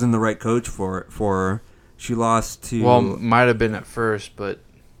just wasn't the right coach for her. She lost to. Well, might have been at first, but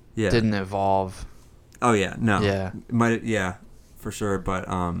didn't evolve. Oh yeah, no. Yeah, for sure. But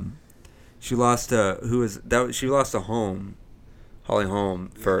she lost to she lost to Holly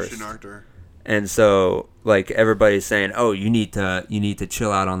Holm first. She knocked her. And so, like, everybody's saying, "Oh, you need to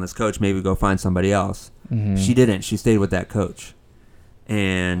chill out on this coach. Maybe go find somebody else." She didn't. She stayed with that coach,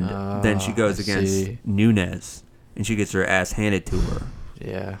 and then she goes against Nunes, and she gets her ass handed to her.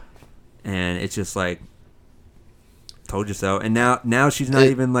 Yeah. And it's just like, told you so. And now she's not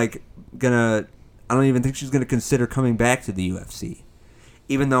even like gonna. I don't even think she's gonna consider coming back to the UFC.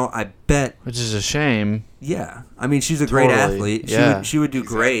 Even though I bet, which is a shame. Yeah, I mean she's a great athlete. Yeah. She would do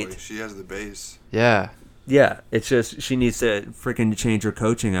great. She has the base. Yeah. Yeah, it's just she needs to freaking change her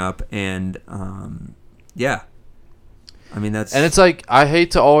coaching up, and yeah. I mean that's. And it's like I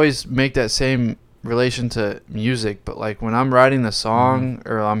hate to always make that same relation to music, but like when I'm writing the song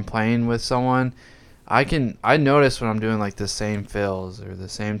or I'm playing with someone, I notice when I'm doing like the same fills or the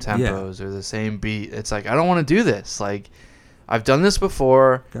same tempos or the same beat. It's like I don't want to do this. Like I've done this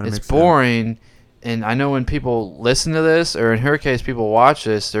before. It's boring, and I know when people listen to this, or in her case, people watch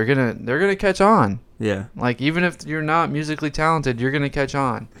this, they're gonna catch on. Yeah. Like even if you're not musically talented, you're gonna catch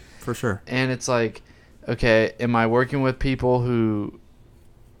on. For sure. And it's like, okay, am I working with people who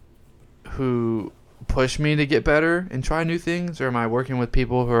push me to get better and try new things, or am I working with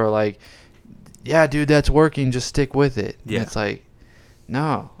people who are like, yeah, dude, that's working, just stick with it? Yeah. And it's like,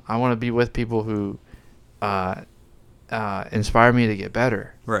 no, I want to be with people who inspire me to get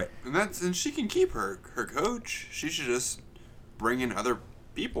better. Right. And she can keep her coach. She should just bring in other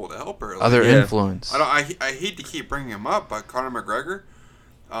people to help her. Like, other influence. I hate to keep bringing him up, but Conor McGregor,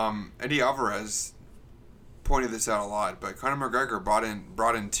 Eddie Alvarez pointed this out a lot, but Conor McGregor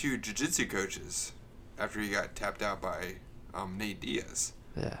brought in 2 jiu-jitsu coaches after he got tapped out by Nate Diaz.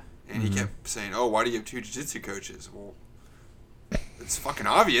 Yeah. And he kept saying, "Oh, why do you have 2 jiu-jitsu coaches?" Well, it's fucking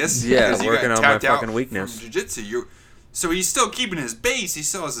obvious. Yeah, working on my fucking weakness. Jiu-jitsu. So he's still keeping his base. He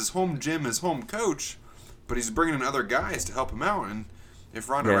still has his home gym, his home coach, but he's bringing in other guys to help him out. And if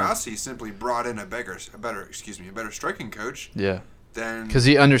Ronda Rousey simply brought in a better striking coach, then because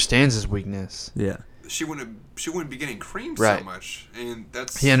he understands his weakness. Yeah. She wouldn't be getting creamed so much, and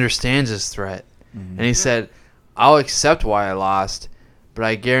he understands his threat, and he said, "I'll accept why I lost, but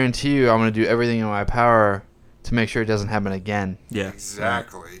I guarantee you, I'm going to do everything in my power to make sure it doesn't happen again." Yeah,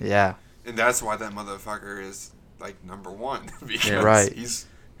 exactly. Yeah, and that's why that motherfucker is like number 1 because he's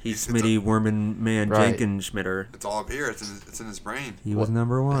Smitty Worman Man Jenkins Schmitter. It's all up here. It's in his brain. He was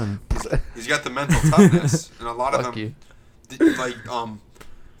number 1. He's got the mental toughness, and a lot of them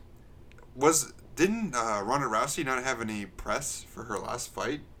Didn't Ronda Rousey not have any press for her last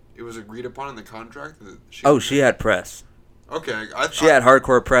fight? It was agreed upon in the contract that she had press. Okay, she had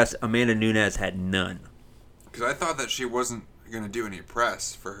hardcore press. Amanda Nunes had none. Because I thought that she wasn't going to do any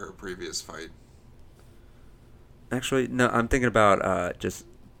press for her previous fight. Actually, no. I'm thinking about just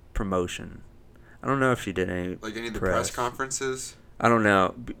promotion. I don't know if she did any of the press conferences. I don't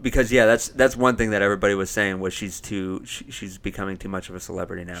know because that's one thing that everybody was saying was she's becoming too much of a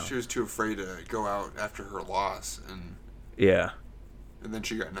celebrity now. She was too afraid to go out after her loss and and then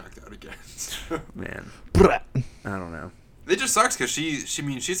she got knocked out again. Man, I don't know. It just sucks because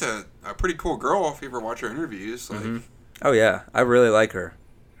she's a pretty cool girl if you ever watch her interviews. Like, oh yeah, I really like her,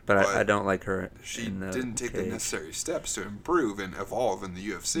 but I don't like her. She didn't take the necessary steps to improve and evolve in the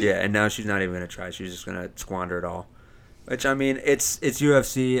UFC. Yeah, and now she's not even gonna try. She's just gonna squander it all. Which, I mean, it's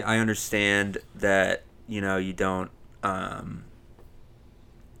UFC. I understand that, you don't want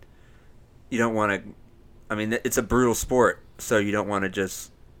to, I mean, it's a brutal sport, so you don't want to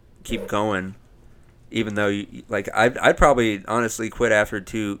just keep going, even though, I'd probably honestly quit after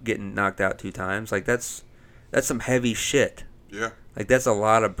getting knocked out 2 times. Like, that's some heavy shit. Yeah. Like, that's a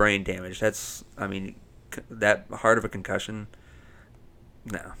lot of brain damage. That's, I mean, that hard of a concussion,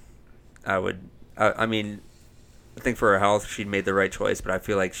 no. I mean... I think for her health, she'd made the right choice, but I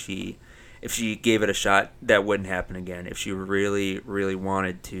feel like if she gave it a shot, that wouldn't happen again. If she really, really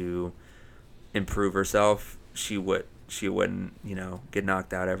wanted to improve herself, she wouldn't, get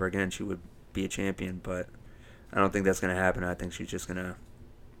knocked out ever again. She would be a champion, but I don't think that's going to happen. I think she's just going to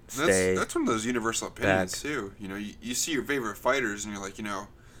stay. That's one of those universal opinions, too. You see your favorite fighters, and you're like,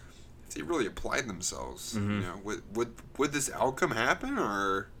 if they really applied themselves, would this outcome happen,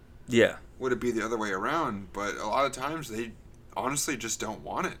 or... Yeah. Would it be the other way around? But a lot of times they honestly just don't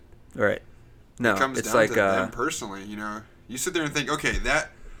want it. Right. No, it comes it's down like to them personally. You sit there and think, okay,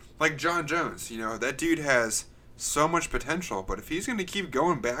 like John Jones, that dude has so much potential, but if he's going to keep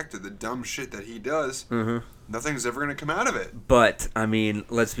going back to the dumb shit that he does, nothing's ever going to come out of it. But I mean,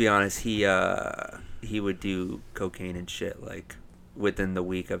 let's be honest, he would do cocaine and shit like within the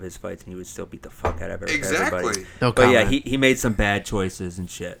week of his fights, and he would still beat the fuck out of everybody. Exactly. No but comment. yeah, he made some bad choices and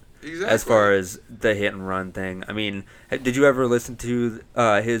shit. Exactly. As far as the hit and run thing. I mean, did you ever listen to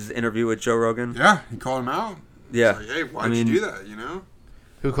his interview with Joe Rogan? Yeah, he called him out. Yeah. He's like, hey, why'd you do that,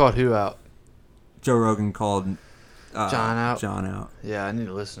 Who called who out? Joe Rogan called John out. John out. Yeah, I need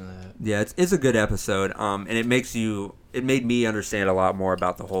to listen to that. Yeah, it's a good episode. And it made me understand a lot more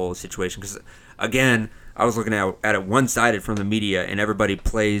about the whole situation. Because again, I was looking at it one-sided from the media, and everybody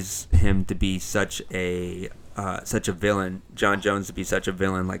plays him to be such a villain. John Jones to be such a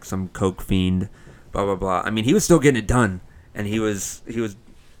villain, like some coke fiend, blah blah blah. I mean, he was still getting it done, and he was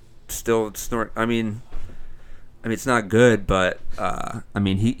still snort. I mean, it's not good, but I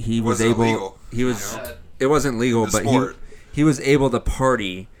mean, he was able. Legal, he was. It wasn't legal, but he was able to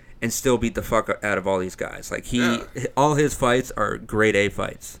party and still beat the fuck out of all these guys. Like all his fights are grade A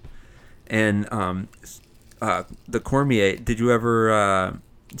fights. And the Cormier, did you ever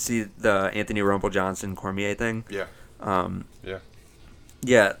see the Anthony Rumble Johnson Cormier thing? Yeah.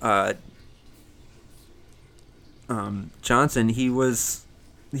 Yeah. Johnson, he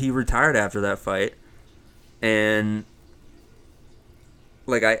retired after that fight, and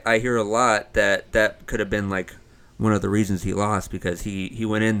like I hear a lot that could have been like one of the reasons he lost, because he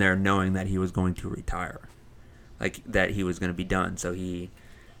went in there knowing that he was going to retire, like that he was going to be done. So I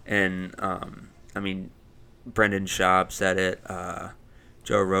mean, Brendan Schaub said it,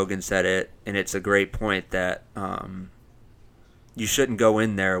 Joe Rogan said it, and it's a great point that you shouldn't go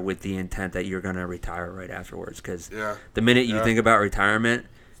in there with the intent that you're going to retire right afterwards, because the minute you think about retirement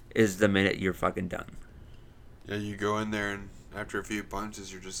is the minute you're fucking done. Yeah, you go in there and after a few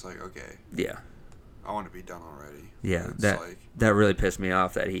punches, you're just like, okay. Yeah. I want to be done already. Yeah, that really pissed me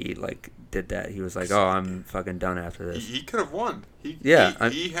off that he did that. He was like, "Oh, I'm fucking done after this." He could have won. He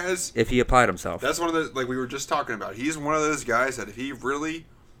has. If he applied himself. That's one of the, like we were just talking about. He's one of those guys that if he really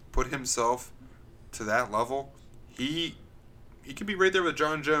put himself to that level, he could be right there with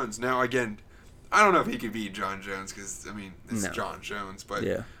John Jones. Now again, I don't know if he could beat John Jones, because I mean it's John Jones, but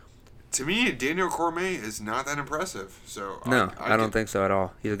to me, Daniel Cormier is not that impressive. So no, I don't think so at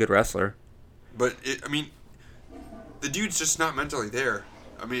all. He's a good wrestler. But, the dude's just not mentally there.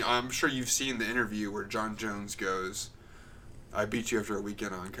 I mean, I'm sure you've seen the interview where John Jones goes, I beat you after a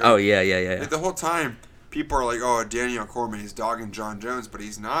weekend on coke. Oh, yeah. Like, the whole time, people are like, oh, Daniel Cormier's dogging John Jones, but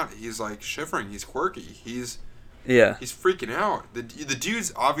he's not. He's, like, shivering. He's quirky. He's freaking out. The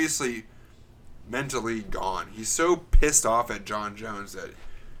dude's obviously mentally gone. He's so pissed off at John Jones that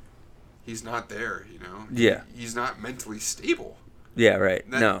he's not there, you know? Yeah. He's not mentally stable. Yeah, right.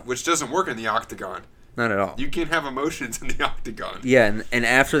 No. Which doesn't work in the octagon. Not at all. You can't have emotions in the octagon. Yeah, and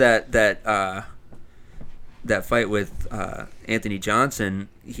after that fight with Anthony Johnson,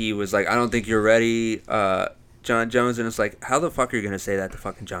 he was like, I don't think you're ready, John Jones. And it's like, how the fuck are you going to say that to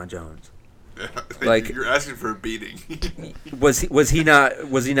fucking John Jones? Yeah, like, you're asking for a beating. was he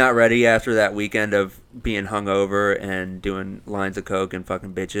not ready after that weekend of being hungover and doing lines of coke and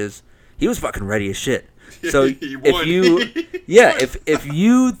fucking bitches? He was fucking ready as shit. So if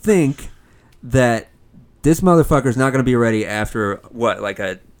you think that this motherfucker's not going to be ready after what, like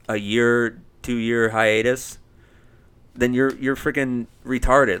a year, 2-year hiatus, then you're freaking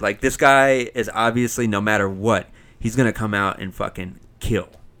retarded. Like, this guy is obviously, no matter what, he's going to come out and fucking kill.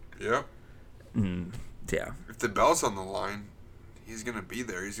 Yep. Yeah. If the belt's on the line, he's going to be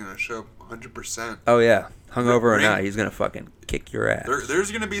there. He's going to show up 100%. Oh, yeah. Hungover or not, he's going to fucking kick your ass. There's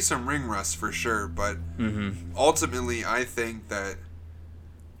going to be some ring rust for sure, but ultimately, I think that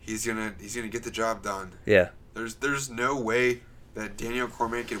he's gonna get the job done. Yeah. There's no way that Daniel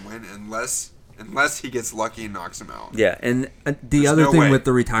Cormier can win unless he gets lucky and knocks him out. Yeah, and the other thing with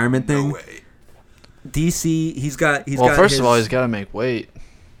the retirement thing, No way. DC, he's got first of all, he's got to make weight.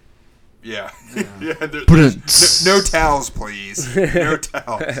 Yeah. No towels, please. No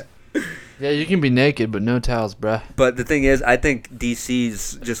towels. Yeah, you can be naked, but no towels, bruh. But the thing is, I think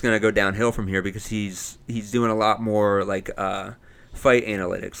DC's just gonna go downhill from here because he's doing a lot more like fight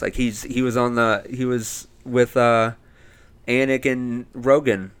analytics. Like he was with Anik and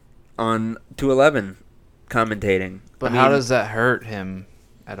Rogan on 211 commentating. But how does that hurt him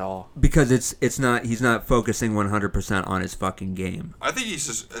at all? Because he's not focusing 100% on his fucking game. I think he's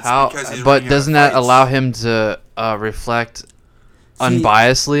just because he's but doesn't that allow him to reflect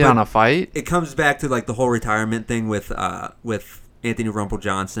unbiasedly on a fight? It comes back to like the whole retirement thing with Anthony Rumble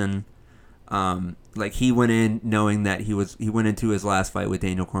Johnson. Like he went in knowing that he went into his last fight with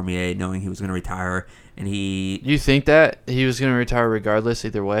Daniel Cormier knowing he was going to retire, and You think that he was going to retire regardless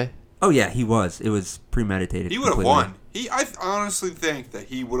either way? Oh yeah, he was. It was premeditated. He would have won. I honestly think that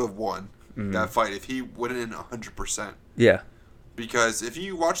he would have won that fight if he went in 100%. Yeah. Because if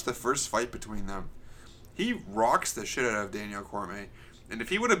you watch the first fight between them, he rocks the shit out of Daniel Cormier. And if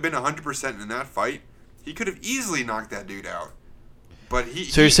he would have been 100% in that fight, he could have easily knocked that dude out. But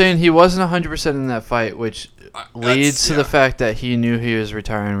So you're saying he wasn't 100% in that fight, which leads to the fact that he knew he was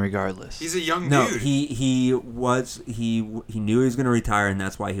retiring regardless. He's a young No, dude. he knew he was going to retire, and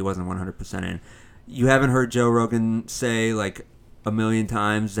that's why he wasn't 100% in. You haven't heard Joe Rogan say like a million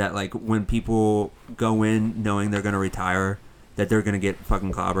times that like when people go in knowing they're going to retire, that they're going to get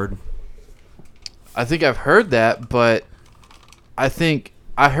fucking clobbered. I think I've heard that, but I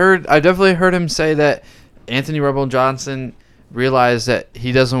definitely heard him say that Anthony Rebel Johnson realized that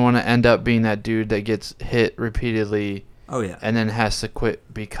he doesn't want to end up being that dude that gets hit repeatedly. Oh yeah, and then has to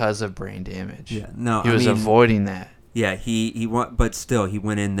quit because of brain damage. Yeah, no, he was avoiding that. Yeah, he but still he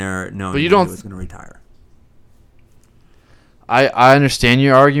went in there knowing he was going to retire. I understand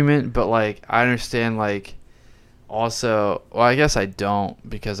your argument, but like I understand like also, well, I guess I don't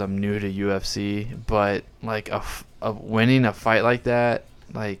because I'm new to UFC, but like a winning a fight like that,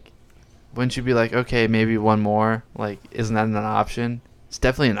 like wouldn't you be like, okay, maybe one more? Like, isn't that an option? It's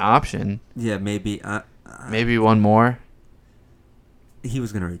definitely an option. Yeah, maybe. Maybe one more. He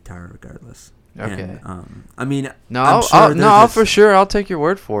was gonna retire regardless. Okay. And, I mean, I'll for sure. I'll take your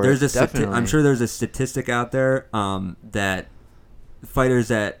word for it. Definitely. I'm sure there's a statistic out there that fighters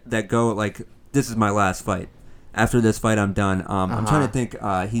that go like, this is my last fight. After this fight, I'm done. I'm trying to think.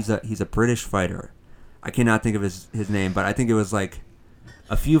 He's a British fighter. I cannot think of his name, but I think it was like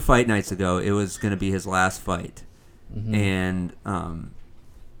a few fight nights ago. It was going to be his last fight, and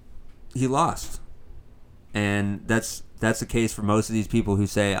he lost. And that's the case for most of these people who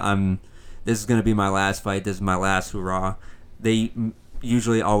say this is going to be my last fight. This is my last hurrah. They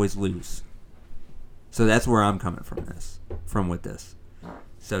usually always lose. So that's where I'm coming from with this.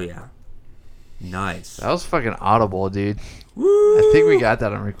 So yeah. Nice. That was fucking audible, dude. Woo! I think we got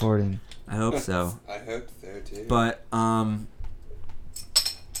that on recording. I hope so. I hope so too. But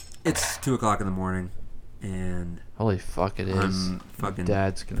it's 2:00 in the morning, and holy fuck, it is. I'm fucking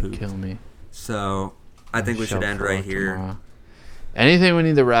Dad's gonna pooped. kill me. So I think we should end right here. Tomorrow. Anything we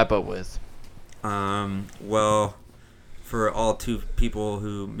need to wrap up with? Well, for all two people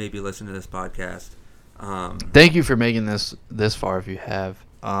who maybe listen to this podcast, thank you for making this far. If you have,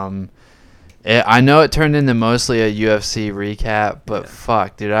 I know it turned into mostly a UFC recap, but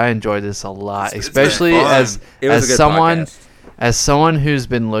fuck, dude, I enjoyed this a lot, especially as someone who's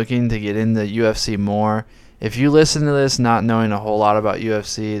been looking to get into UFC more. If you listen to this not knowing a whole lot about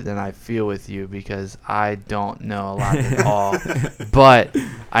UFC, then I feel with you because I don't know a lot at all. But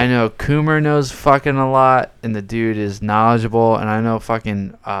I know Coomer knows fucking a lot, and the dude is knowledgeable, and I know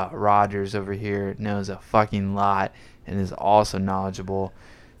fucking Rogers over here knows a fucking lot and is also knowledgeable.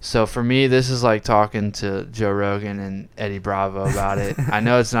 So for me, this is like talking to Joe Rogan and Eddie Bravo about it. I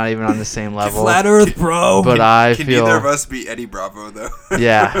know it's not even on the same level. Flat Earth, bro. But Can neither of us be Eddie Bravo, though?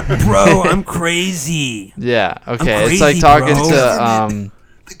 Yeah. Bro, I'm crazy. Yeah, okay. Crazy, it's like talking bro. to...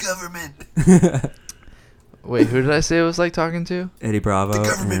 The government. Wait, who did I say it was like talking to? Eddie Bravo The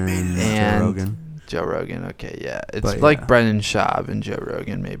government made it. and Joe Rogan. Joe Rogan, okay, yeah. It's But, like yeah. Brendan Schaub and Joe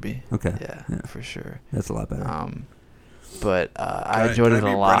Rogan, maybe. Okay. Yeah, for sure. That's a lot better. But I enjoyed it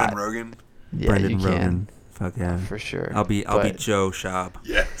a lot. Brendan Rogan? Yeah, Brendan you can. Rogan. Fuck yeah. For sure. I'll be Joe Schaub.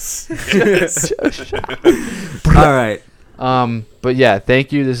 Yes. All right. But yeah,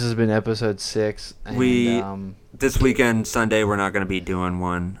 thank you. This has been episode 6. And, This weekend, Sunday, we're not going to be doing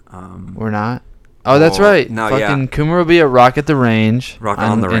one. we're not? Oh, that's right. No, fucking yeah. Coomer will be at Rock at the Range. Rock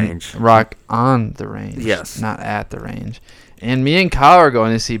on the Range. Rock on the Range. Yes. Not at the range. And me and Kyle are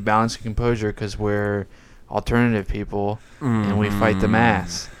going to see Balance and Composure because we're alternative people and we fight the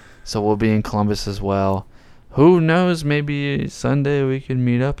mass. So we'll be in Columbus as well. Who knows? Maybe Sunday we can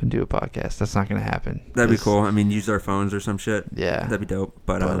meet up and do a podcast. That's not going to happen. That'd be cool. I mean, use our phones or some shit. Yeah. That'd be dope.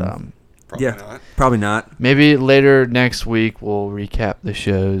 But Probably not. Probably not. Maybe later next week we'll recap the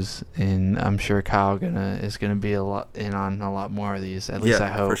shows, and I'm sure Kyle is gonna be on a lot more of these. At least I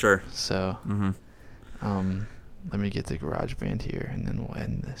hope. For sure. So, let me get the garage band here, and then we'll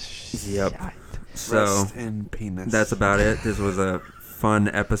end this. Yep. Shite. So Rest in penis. that's about it. This was a fun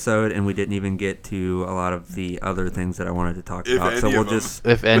episode, and we didn't even get to a lot of the other things that I wanted to talk about. So we'll just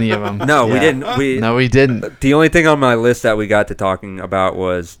If any of them. no, we Yeah. didn't. No, we didn't. The only thing on my list that we got to talking about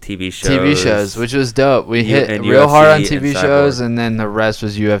was TV shows. TV shows, which was dope. We hit and real hard on UFC and TV Cyborg. shows, and then the rest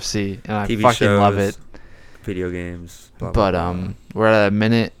was UFC, and I TV fucking love shows, it. video games. Blah, blah, But blah. we're at a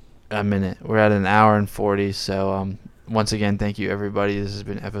minute. We're at an hour and 40. So once again, thank you everybody. This has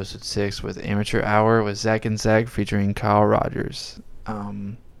been episode 6 with Amateur Hour with Zach and Zach featuring Kyle Rogers.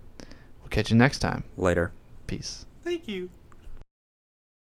 We'll catch you next time. Later. Peace. Thank you.